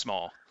yeah, too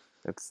small.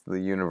 it's the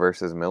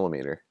universe's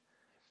millimeter.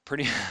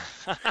 Pretty.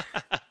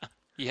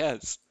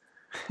 Yes.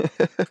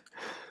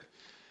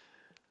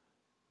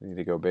 We need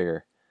to go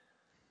bigger.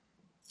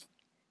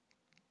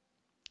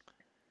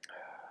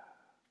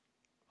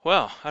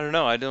 Well, I don't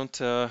know. I don't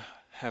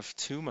have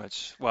too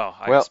much. Well,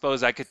 I Well,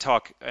 suppose I could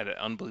talk at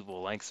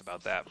unbelievable lengths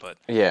about that, but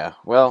yeah.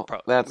 we've Well,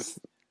 probably,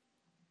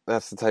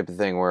 that's the type of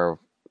thing where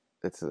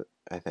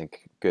I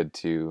think good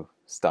to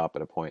stop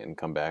at a point and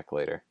come back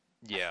later.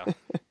 yeah,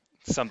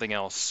 something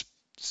else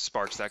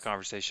sparks that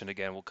conversation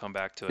again. We'll come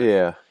back to it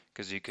Yeah.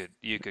 because you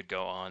could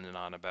go on and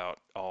on about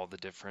all the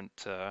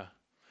different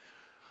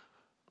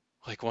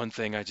Like one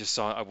thing I just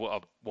saw, I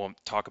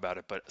won't talk about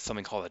it, but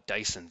something called a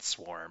Dyson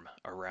swarm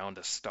around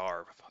a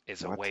star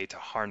is a What? way to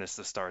harness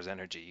the star's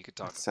energy. You could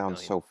That talk a sounds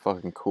million. so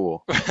fucking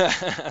cool.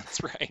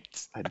 That's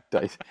right. A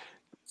dice,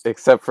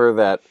 except for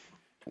that,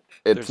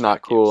 it's There's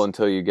not cool vacuums.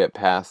 until you get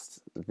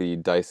past the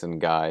Dyson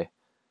guy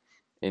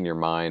in your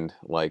mind,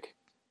 like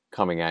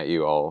coming at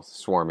you all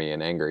swarmy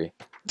and angry.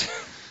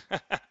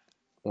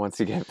 Once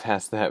you get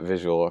past that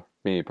visual,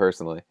 me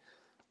personally,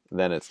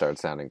 then it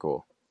starts sounding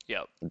cool.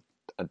 Yep.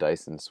 A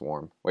Dyson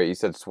swarm. Wait, you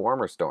said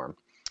swarm or storm?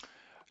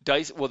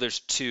 Dyson, well, there's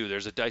two.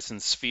 There's a Dyson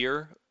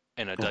sphere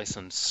and a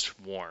Dyson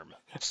swarm.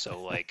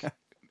 So like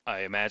I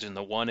imagine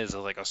the one is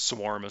like a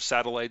swarm of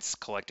satellites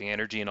collecting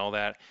energy and all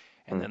that,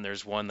 and Hmm. then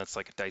there's one that's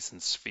like a Dyson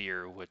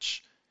sphere,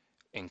 which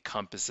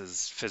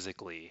encompasses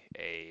physically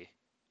a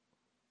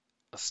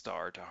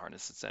star to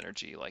harness its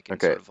energy, like in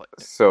Okay, sort of like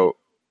so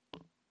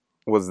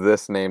was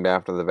this named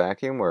after the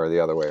vacuum or the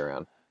other way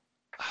around?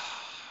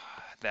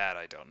 that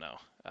I don't know.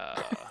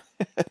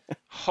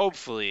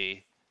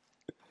 Hopefully,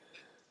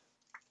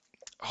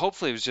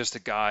 hopefully it was just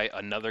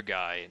another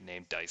guy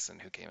named Dyson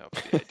who came up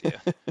with the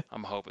idea.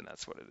 I'm hoping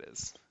that's what it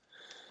is.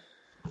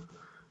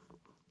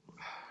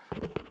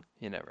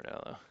 You never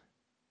know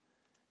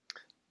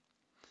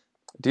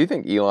Do you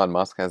think Elon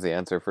Musk has the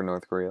answer for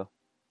North Korea?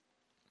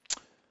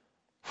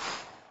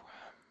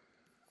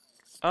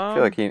 though. I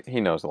feel like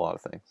he knows a lot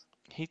of things.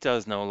 He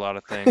does know a lot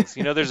of things.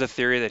 You know, there's a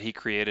theory that he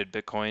created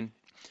Bitcoin.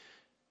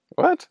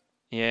 What?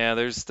 Yeah,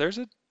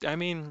 I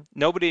mean,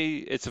 nobody,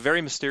 it's a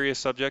very mysterious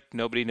subject.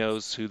 Nobody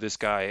knows who this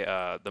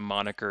guy, the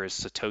moniker is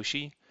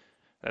Satoshi.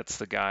 That's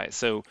the guy.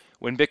 So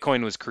when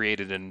Bitcoin was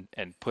created and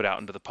put out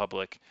into the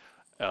public,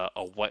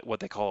 what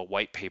they call a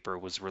white paper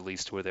was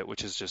released with it,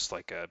 which is just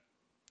like a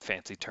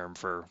fancy term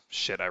for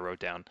shit I wrote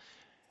down.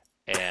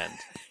 And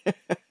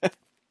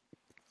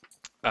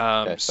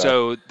Okay, sorry.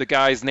 so the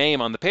guy's name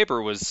on the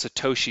paper was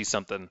Satoshi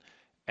something,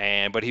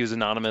 but he was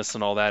anonymous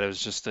and all that. It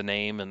was just a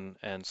name,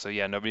 and so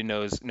yeah,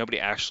 nobody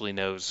actually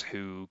knows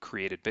who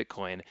created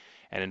Bitcoin.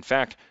 And in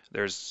fact,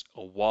 there's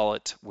a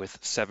wallet with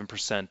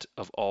 7%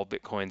 of all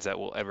Bitcoins that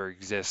will ever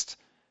exist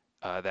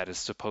that is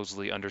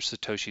supposedly under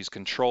Satoshi's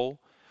control.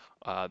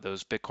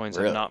 Those Bitcoins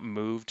have Really? not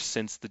moved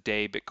since the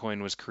day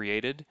Bitcoin was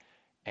created.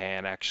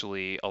 And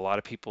actually, a lot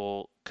of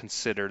people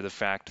consider the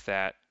fact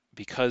that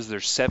because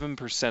there's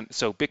 7%,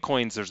 so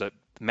Bitcoins,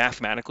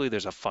 mathematically,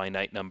 there's a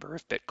finite number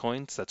of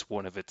Bitcoins. That's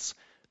one of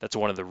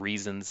the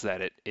reasons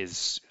that it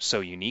is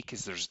so unique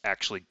is there's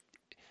actually,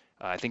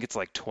 I think it's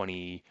like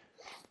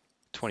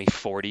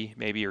 2040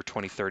 maybe or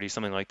 2030,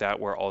 something like that,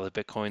 where all the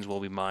Bitcoins will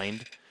be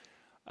mined.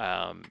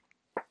 Um,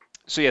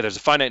 so yeah, there's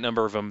a finite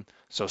number of them.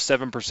 So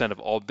 7% of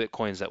all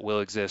Bitcoins that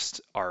will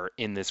exist are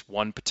in this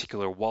one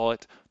particular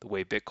wallet. The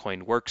way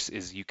Bitcoin works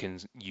is you can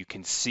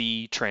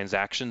see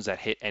transactions that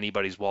hit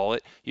anybody's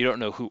wallet. You don't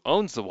know who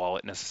owns the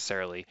wallet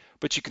necessarily,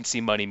 but you can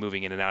see money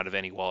moving in and out of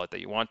any wallet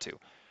that you want to.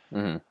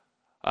 Hmm.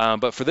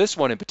 But for this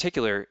one in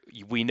particular,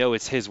 we know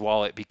it's his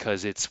wallet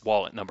because it's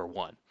wallet number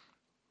one.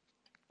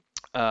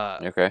 Uh,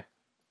 Okay.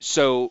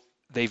 So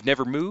they've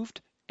never moved,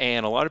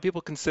 and a lot of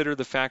people consider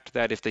the fact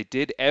that if they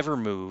did ever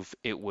move,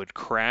 it would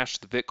crash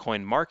the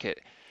Bitcoin market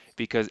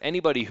because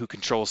anybody who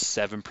controls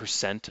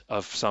 7%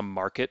 of some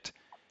market,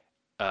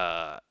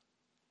 uh,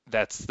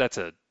 that's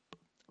a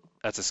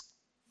It's a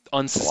lot.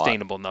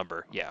 unsustainable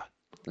number. Yeah.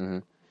 Hmm.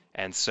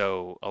 And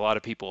so a lot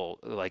of people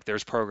like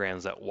there's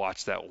programs that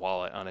watch that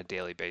wallet on a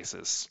daily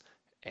basis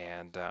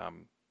and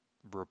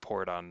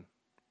report on,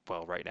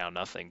 well, right now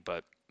nothing,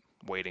 but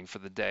waiting for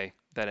the day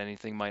that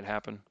anything might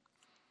happen.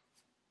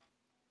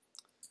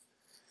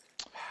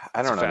 I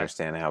It's a don't fact.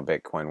 understand how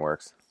Bitcoin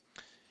works.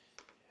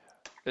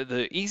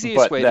 The easiest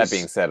But way to that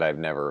being said, I've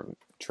never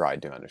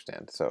tried to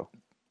understand, so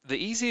the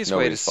easiest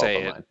way to nobody's fault say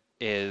but it mine.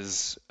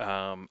 is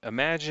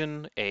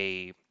imagine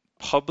a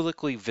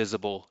publicly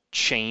visible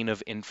chain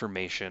of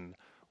information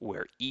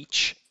where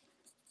each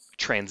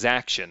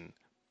transaction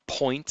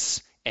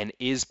points and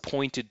is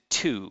pointed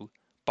to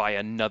by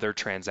another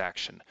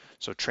transaction.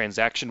 So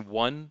transaction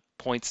one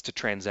points to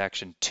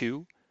transaction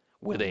two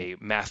with Hmm. a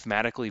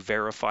mathematically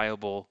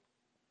verifiable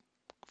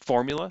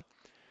formula.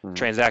 Hmm.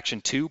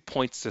 Transaction two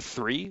points to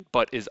three,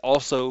 but is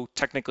also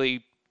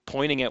technically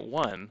pointing at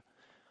one,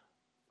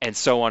 and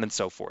so on and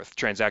so forth.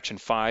 Transaction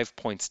 5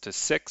 points to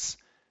 6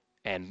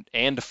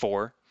 and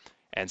 4,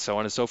 and so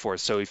on and so forth.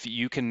 So if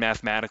you can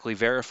mathematically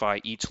verify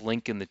each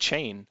link in the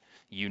chain,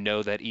 you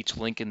know that each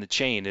link in the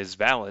chain is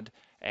valid,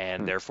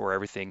 and Hmm. therefore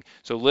everything.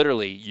 So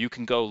literally, you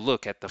can go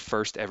look at the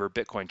first ever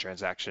Bitcoin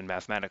transaction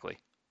mathematically.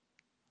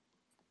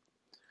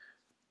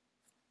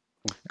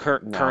 Cur-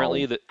 Now,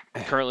 currently, the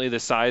currently the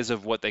size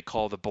of what they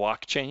call the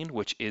blockchain,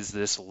 which is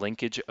this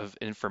linkage of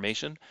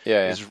information,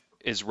 yeah, yeah.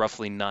 is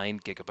roughly 9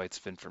 gigabytes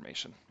of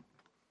information.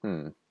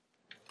 Hmm.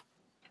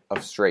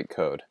 Of straight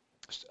code.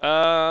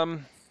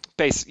 Um,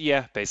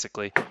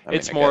 basically, I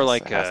mean, I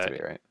guess it has to be,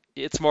 right?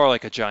 it's more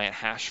like a giant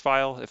hash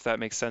file, if that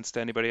makes sense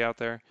to anybody out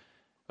there.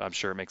 I'm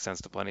sure it makes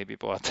sense to plenty of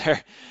people out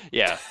there.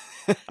 Yeah,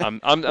 I'm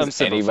Does anybody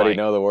simplifying.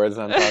 know the words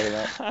I'm talking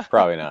about?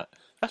 Probably not.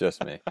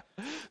 Just me.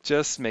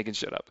 Just making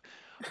shit up.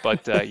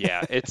 But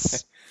yeah,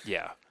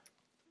 yeah,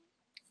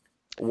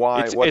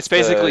 Why? it's What's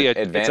basically the it's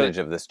a advantage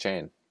of this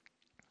chain?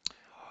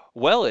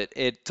 well,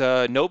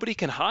 nobody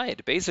can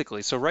hide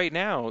basically. So right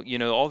now,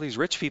 all these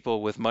rich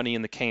people with money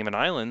in the Cayman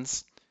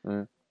Islands,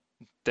 Mm,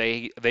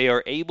 they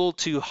are able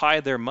to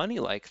hide their money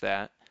like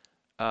that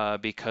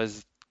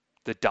because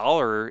the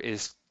dollar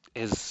is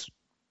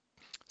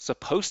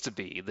supposed to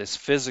be this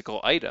physical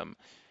item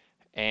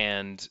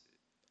and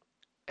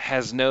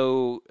has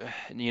no,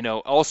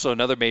 also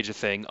another major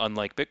thing,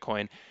 unlike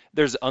Bitcoin,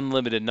 there's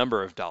unlimited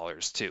number of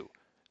dollars too.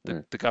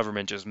 mm. The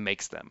government just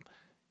makes them,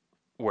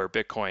 where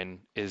Bitcoin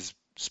is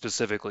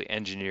specifically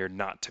engineered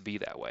not to be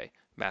that way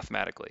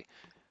mathematically.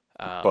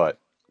 Um, But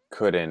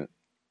couldn't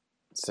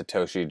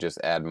Satoshi just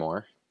add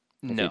more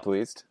if he no,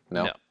 pleased?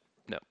 no, No.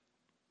 no.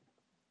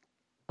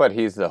 But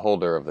he's the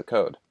holder of the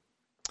code.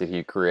 Did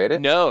he create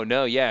it? No,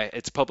 no, yeah,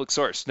 it's public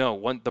source. No,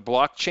 Oh. the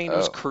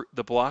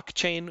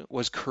blockchain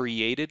was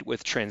created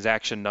with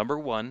transaction number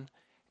one,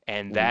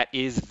 and Mm. that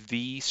is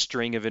the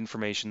string of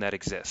information that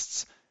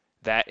exists.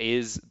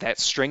 That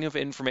string of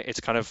information. It's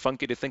kind of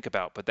funky to think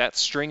about, but that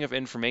string of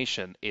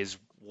information is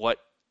what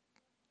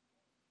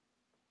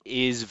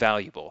is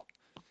valuable.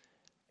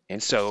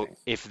 So Interesting.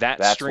 if that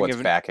That's string what's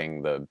of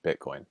backing the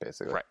Bitcoin,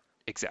 basically. right,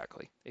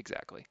 exactly,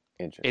 exactly.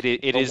 Interesting.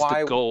 It But is the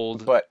why?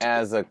 gold. But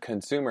as a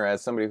consumer,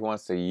 as somebody who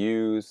wants to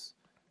use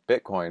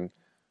Bitcoin,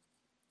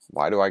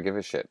 why do I give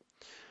a shit?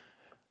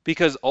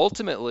 Because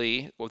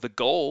ultimately, well, the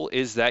goal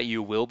is that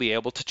you will be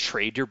able to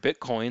trade your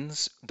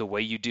bitcoins the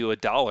way you do a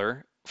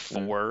dollar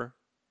Mm. for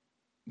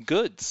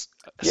goods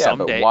Yeah,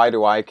 but someday. why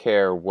do I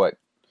care what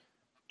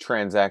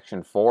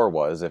transaction 4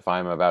 was if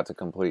I'm about to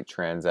complete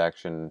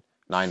transaction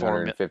For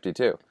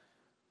 952?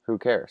 Who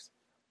cares?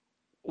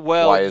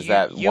 well, Why is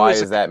that? Why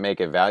does that make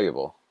it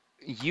valuable?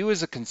 you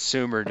as a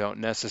consumer don't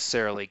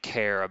necessarily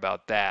care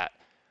about that.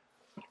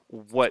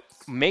 What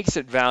makes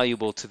it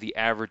valuable to the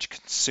average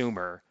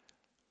consumer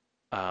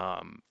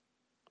um,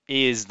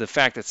 is the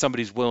fact that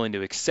somebody's willing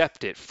to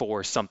accept it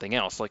for something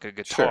else, like a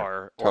Sure,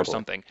 guitar or totally.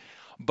 something.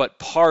 But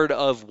part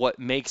of what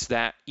makes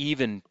that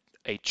even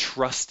a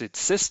trusted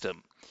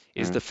system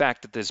is Mm, the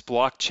fact that this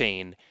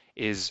blockchain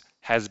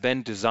has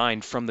been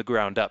designed from the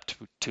ground up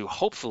to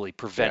hopefully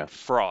yeah, prevent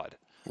fraud.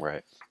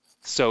 right.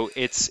 So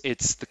it's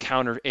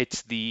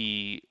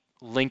the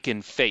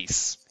Lincoln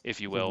face,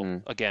 if you will. Hmm.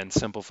 Again,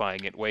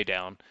 simplifying it way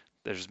down.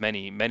 There's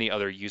many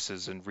other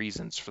uses and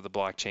reasons for the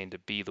blockchain to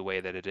be the way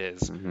that it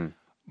is, Hmm.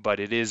 but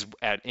it is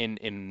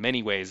in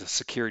many ways a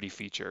security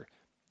feature,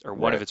 or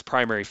one of Right. its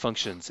primary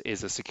functions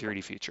is a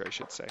security feature, I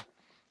should say.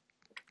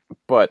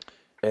 But,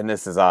 and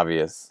this is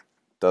obvious,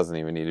 doesn't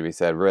even need to be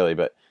said really,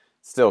 but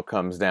still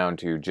comes down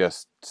to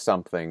just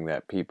something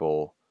that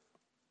people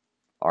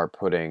are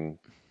putting,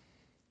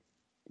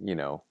 you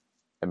know,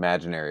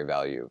 imaginary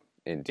value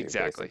into,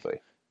 Exactly.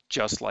 basically.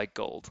 Just like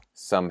gold.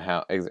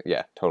 Somehow,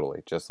 yeah,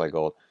 totally, just like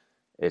gold.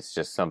 It's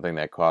just something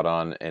that caught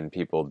on and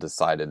people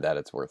decided that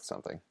it's worth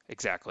something.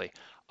 Exactly.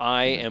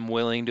 I Mm. am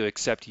willing to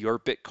accept your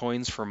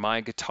bitcoins for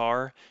my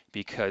guitar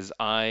because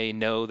I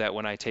know that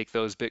when I take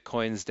those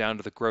bitcoins down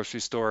to the grocery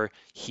store,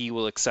 he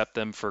will accept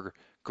them for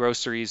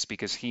groceries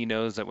because he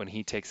knows that when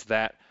he takes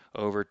that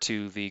over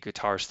to the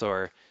guitar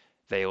store,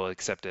 they will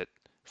accept it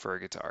for a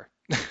guitar.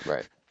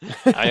 Right.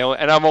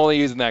 And I'm only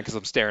using that because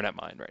I'm staring at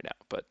mine right now.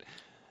 But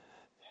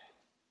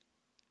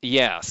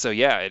yeah, so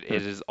yeah, it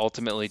is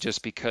ultimately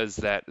just because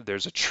that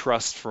there's a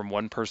trust from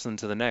one person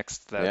to the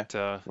next Yeah,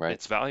 that right.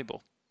 it's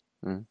valuable.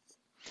 Mm.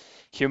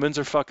 Humans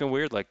are fucking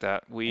weird like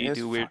that. It We is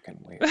do weird. fucking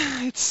weird.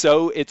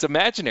 It's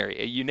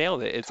imaginary. You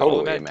nailed it. It's all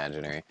Totally imag.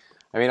 imaginary.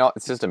 I mean,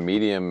 it's just a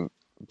medium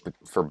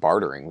for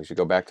bartering. We should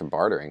go back to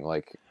bartering.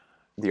 Like,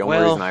 the only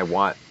reason Well, I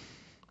want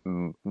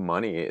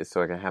money is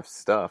so I can have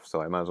stuff.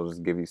 So I might as well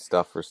just give you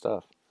stuff for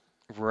stuff.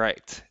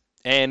 right.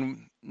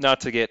 And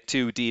not to get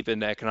too deep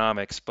into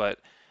economics, but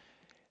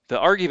the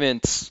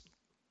arguments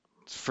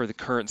for the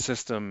current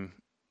system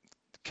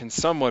can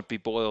somewhat be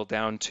boiled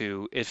down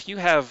to if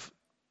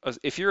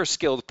you're a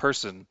skilled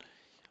person,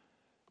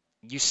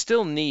 you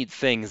still need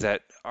things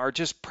that are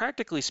just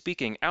practically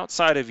speaking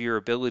outside of your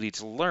ability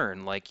to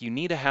learn. Like you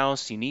need a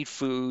house, you need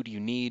food, you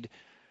need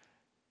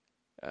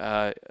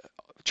uh,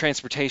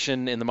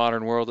 transportation in the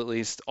modern world, at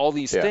least. All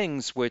these Yeah.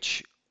 things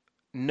which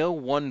no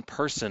one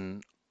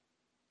person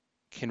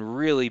can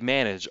really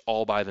manage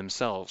all by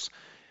themselves.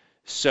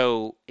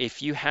 So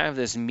if you have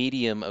this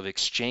medium of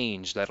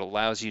exchange that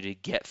allows you to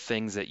get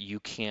things that you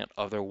can't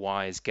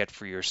otherwise get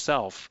for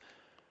yourself,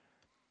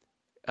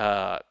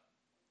 uh,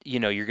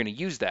 you're going to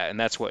use that, and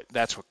that's what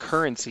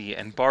currency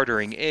and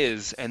bartering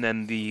is. And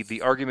then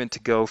the argument to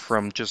go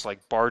from just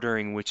like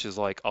bartering, which is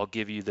like I'll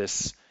give you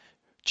this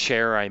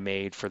chair I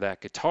made for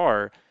that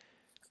guitar.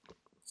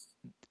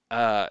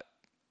 Uh,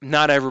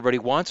 Not everybody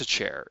wants a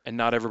chair, and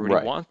not everybody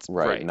Right. wants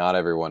Right. right, Not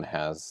everyone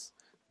has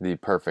the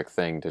perfect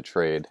thing to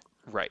trade.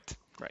 right,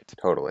 right.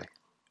 Totally.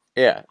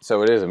 Yeah.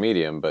 So it is a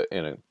medium, but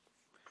in a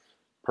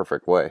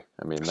perfect way.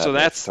 I mean, So that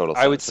makes that's total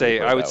I would sense when you say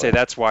put I it would that say way.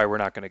 that's why we're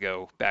not going to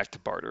go back to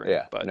bartering.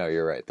 Yeah. But No,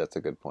 you're right. That's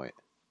a good point.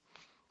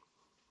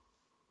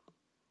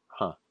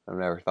 Huh. I've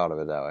never thought of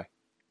it that way.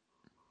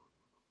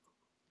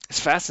 It's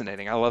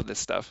fascinating. I love this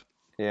stuff.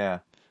 Yeah.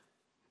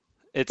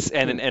 It's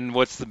Hmm. and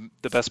what's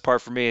the best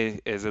part for me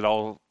is it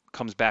all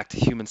comes back to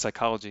human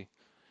psychology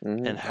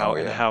and Oh, how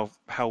and yeah.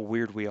 how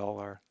weird we all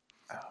are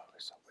Oh,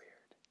 so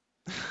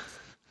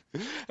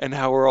and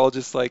how we're all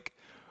just like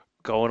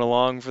going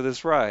along for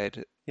this ride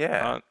weird.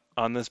 Yeah.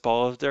 on this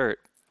ball of dirt.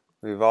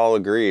 We've all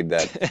agreed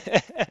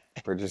that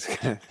we're just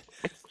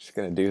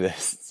gonna do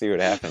this, see what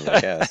happens,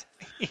 I guess.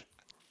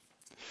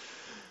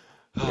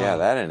 Yeah,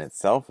 that in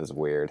itself is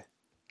weird.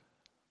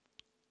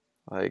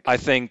 Like, I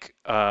think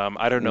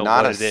I don't know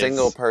not what a it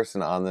single is.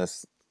 person on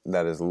this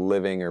that is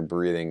living or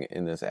breathing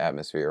in this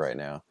atmosphere right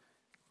now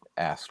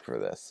asked for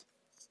this.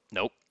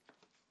 Nope.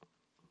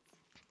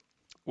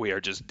 We are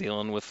just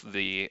dealing with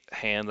the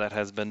hand that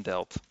has been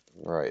dealt.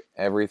 Right.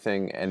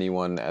 Everything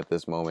anyone at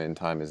this moment in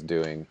time is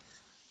doing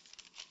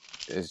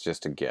is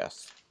just a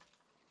guess.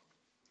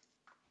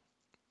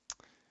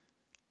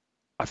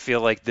 I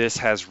feel like this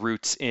has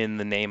roots in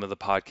the name of the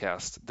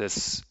podcast.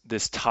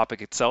 This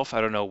topic itself,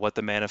 I don't know what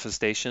the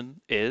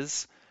manifestation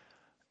is,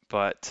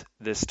 but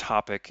this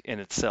topic in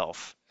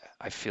itself,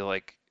 I feel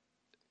like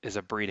is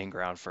a breeding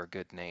ground for a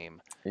good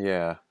name.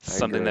 Yeah, I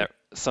Something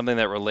agree.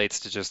 that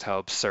relates to just how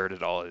absurd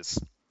it all is.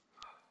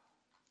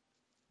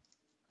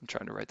 I'm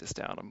trying to write this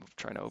down. I'm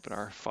trying to open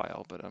our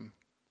file, but I'm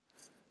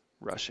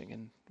rushing.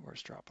 And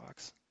where's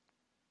Dropbox?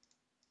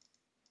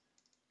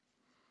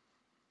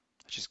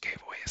 I just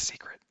gave away a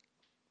secret.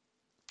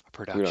 A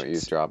We don't production.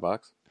 use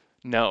Dropbox.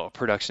 No, a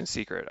production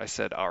secret. I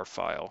said our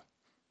file,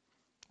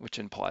 which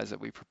implies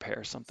that we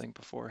prepare something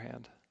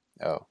beforehand.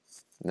 Oh,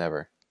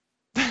 never.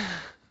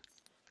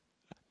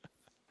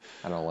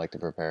 I don't like to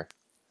prepare.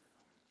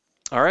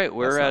 All right,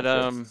 That's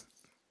not true.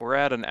 we're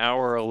at an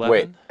hour Wait,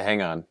 11.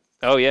 hang on.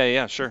 Oh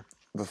yeah, sure.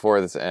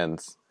 Before this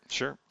ends,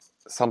 Sure.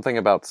 something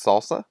about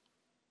salsa?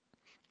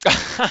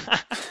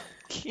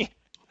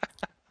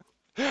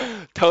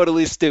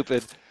 Totally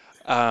stupid. It's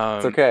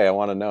Um, okay. I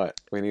want to know it.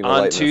 We need to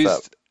on lighten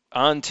this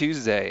up.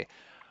 Tuesday,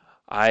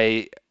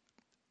 I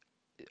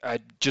I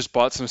just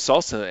bought some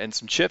salsa and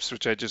some chips,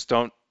 which I just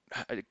don't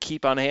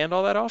keep on hand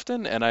all that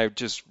often, and I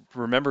just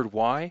remembered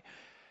why.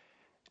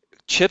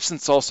 Chips and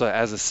salsa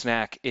as a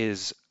snack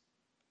is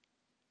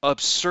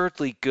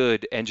absurdly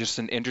good and just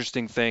an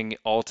interesting thing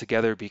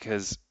altogether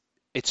because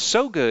it's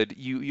so good.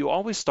 You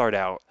always start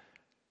out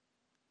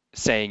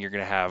saying you're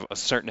going to have a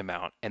certain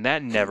amount, and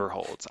that never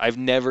holds. I've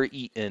never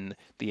eaten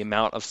the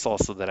amount of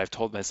salsa that I've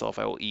told myself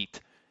I will eat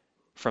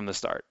from the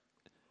start.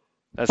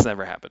 That's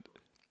never happened.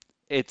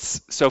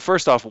 It's so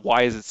first off,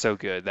 why is it so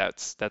good?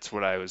 That's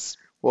what I was.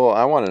 Well,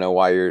 I want to know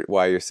why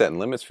you're setting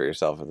limits for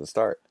yourself at the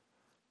start.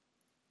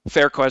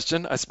 Fair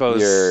question, I You're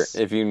suppose.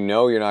 if you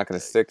know you're not going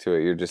to stick to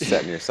it, you're just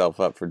setting yourself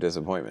up for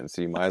disappointment.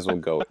 So you might as well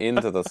go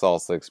into the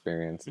salsa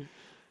experience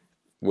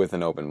with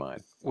an open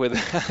mind. With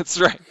that's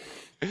right.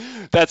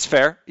 That's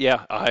fair.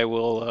 Yeah, I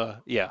will.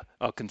 Yeah,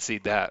 I'll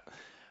concede that.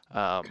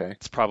 Okay.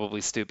 It's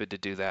probably stupid to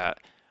do that.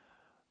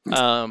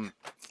 Um,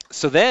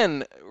 so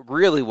then,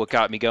 really, what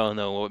got me going,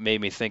 though, what made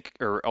me think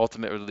or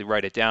ultimately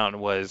write it down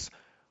was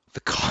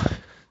the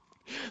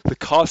the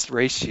cost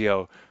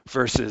ratio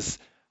versus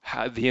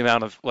the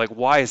amount of like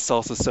why is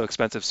salsa so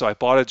expensive? So I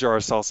bought a jar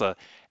of salsa,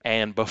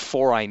 and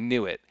before I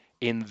knew it,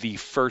 in the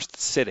first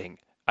sitting,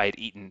 I had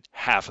eaten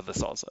half of the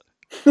salsa.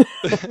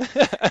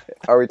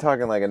 Are we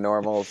talking like a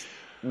normal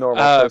uh,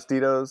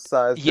 Tostitos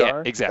size yeah,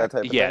 jar? That exactly.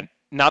 type of Yeah, thing?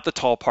 not the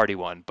tall party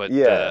one, but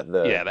Yeah,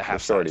 the the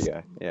half shorty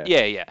size. guy.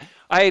 Yeah. Yeah.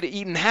 I had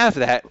eaten half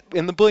of that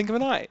in the blink of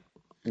an eye,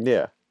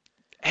 Yeah.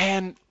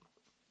 and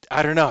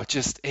I don't know,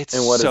 just it's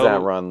And what does that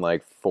so run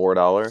like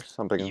 $4?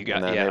 Something you in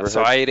got that yeah.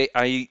 So neighborhood?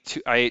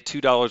 I ate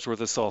 $2 worth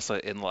of salsa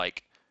in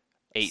like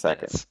eight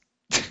Second.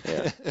 minutes.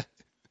 Yeah.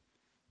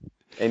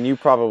 And you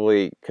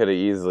probably could have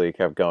easily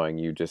kept going.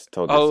 You just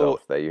told Oh,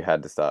 yourself that you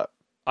had to stop.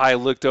 I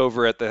looked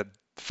over at the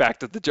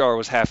fact that the jar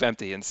was half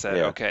empty and said,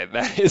 Yeah. okay,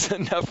 that is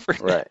enough for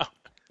Right.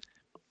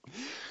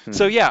 now.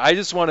 So Hmm. yeah, I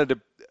just wanted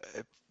to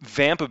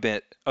vamp a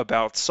bit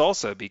about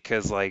salsa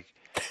because like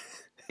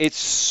it's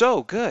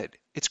so good.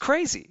 It's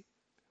crazy.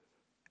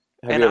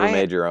 Have And you ever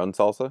made your own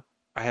salsa?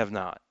 I have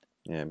not.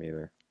 Yeah, me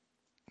either.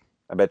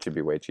 I bet you'd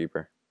be way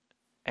cheaper.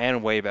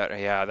 And way better.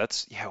 Yeah,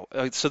 that's yeah.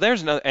 So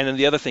there's another, and then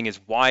the other thing is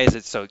why is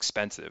it so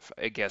expensive?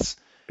 I guess.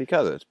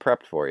 Because it's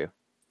prepped for you.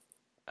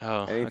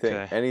 Oh, Anything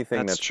okay. anything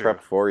That's that's true.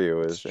 prepped for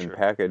you That's is and true.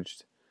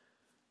 packaged,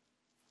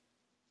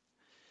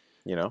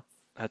 you know?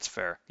 That's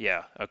fair.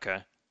 Yeah,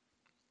 okay.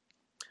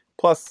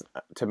 Plus,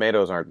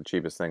 tomatoes aren't the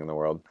cheapest thing in the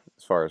world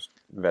as far as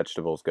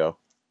vegetables go.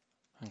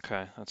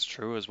 Okay, that's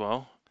true as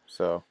well.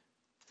 So,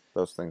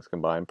 those things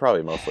combined,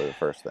 probably mostly the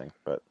first thing,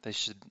 but They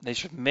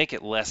should make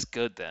it less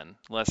good then,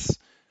 less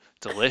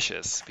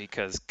delicious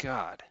because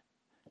God,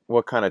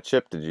 what kind of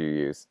chip did you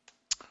use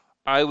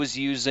I was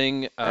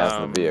using as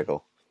the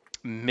vehicle?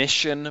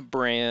 Mission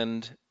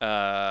brand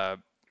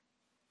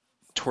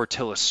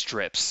tortilla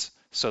strips,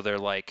 so they're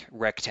like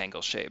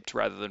rectangle shaped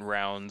rather than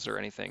rounds or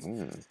anything.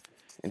 Mm,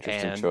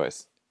 interesting And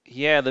choice.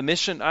 yeah, the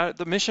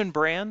Mission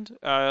brand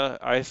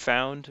I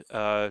found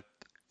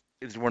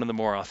is one of the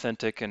more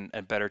authentic and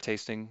better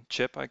tasting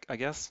chip, I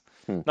guess.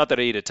 Hmm. Not that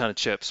I eat a ton of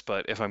chips,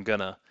 but if I'm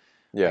gonna,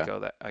 Yeah,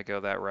 I go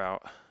that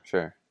route.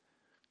 sure.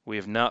 We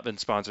have not been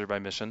sponsored by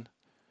Mission.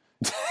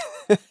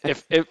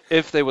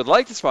 If they would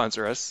like to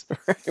sponsor us,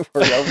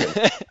 We're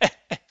open.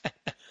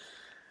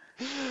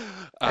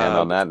 And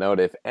on that note,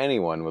 if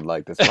anyone would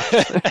like to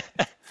sponsor,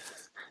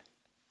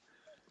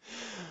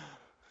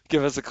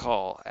 give us a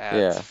call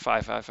at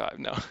 555.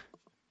 No.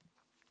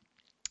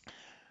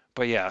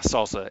 But yeah,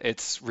 salsa,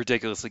 it's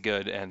ridiculously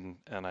good, and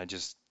I'm gonna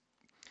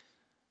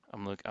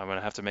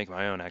have to make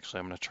my own. Actually,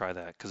 I'm gonna try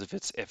that because if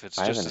it's I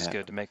just haven't as had.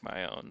 good to make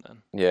my own,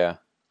 then Yeah,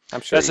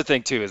 I'm sure. that's the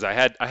thing too. Is I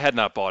had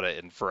not bought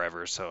it in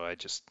forever, so I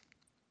just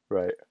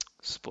Right.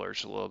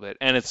 splurged a little bit,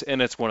 and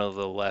it's one of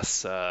the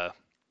less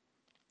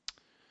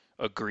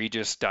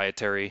egregious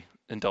dietary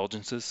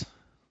indulgences.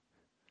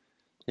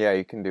 Yeah,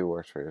 you can do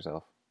worse for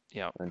yourself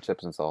Yeah, than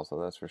chips and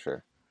salsa. That's for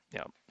sure.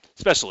 yeah.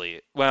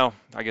 Especially, well,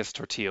 I guess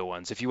tortilla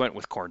ones. If you went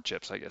with corn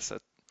chips, I guess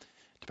that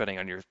depending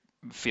on your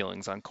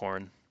feelings on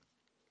corn.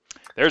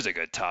 There's a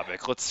good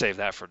topic. Let's save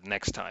that for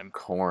next time.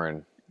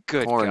 Corn.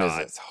 Good Corn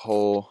God. is its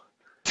whole.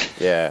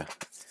 Yeah.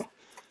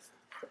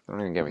 Don't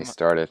even get me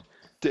started.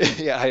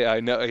 Yeah, I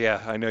know.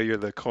 Yeah, I know you're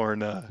the corn,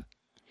 not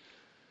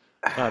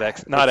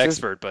It's just,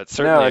 expert, but no,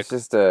 certainly it's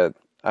just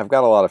I've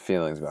got a lot of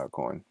feelings about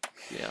corn.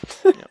 yeah,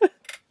 yeah.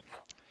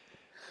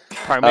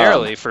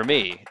 Primarily for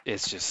me,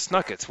 it's just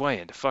snuck its way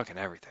into fucking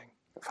everything.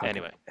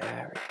 Anyway,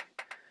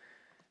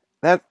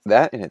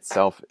 that in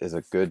itself is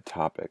a good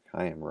topic.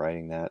 I am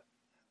writing that.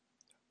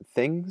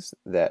 Things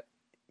that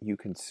you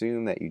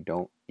consume that you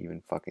don't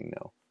even fucking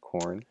know.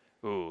 Corn,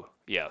 ooh,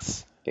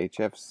 yes.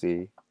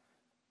 HFC,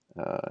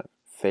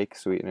 fake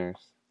sweeteners.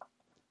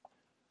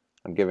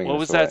 I'm giving What this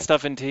was away. that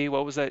stuff in tea?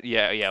 What was that?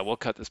 Yeah, we'll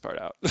cut this part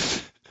out.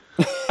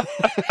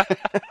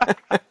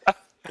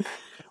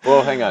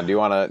 Well, hang on. Do you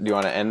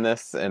wanna end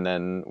this and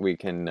then we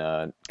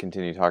can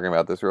continue talking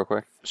about this real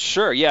quick?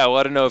 Sure. Yeah. Well,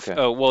 I don't know if. Okay.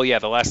 Oh, well, yeah.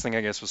 The last thing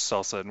I guess was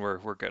salsa, and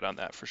we're good on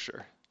that for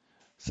sure.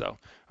 So,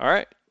 all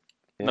right.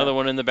 Yeah. Another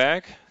one in the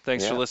bag.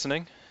 Thanks for Yeah.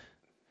 listening.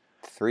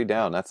 3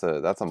 down. That's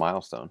a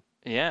milestone.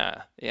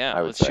 Yeah.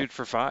 I would Let's say. shoot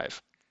for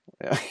 5.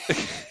 Yeah.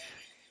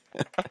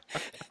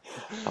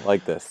 I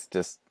like this.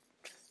 Just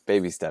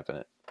baby step in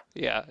it.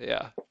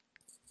 Yeah.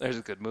 There's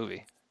a good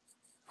movie.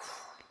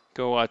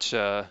 Go watch.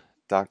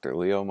 Dr.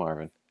 Leo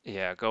Marvin.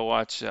 Yeah. Go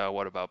watch.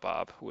 What About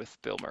Bob with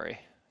Bill Murray.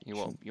 You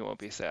won't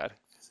be sad.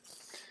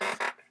 All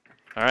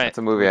right. That's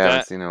a movie I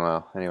haven't seen in a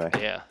while. Anyway.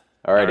 Yeah.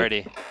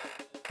 Alrighty. Alrighty.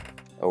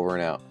 Over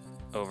and out.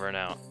 Over and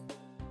out.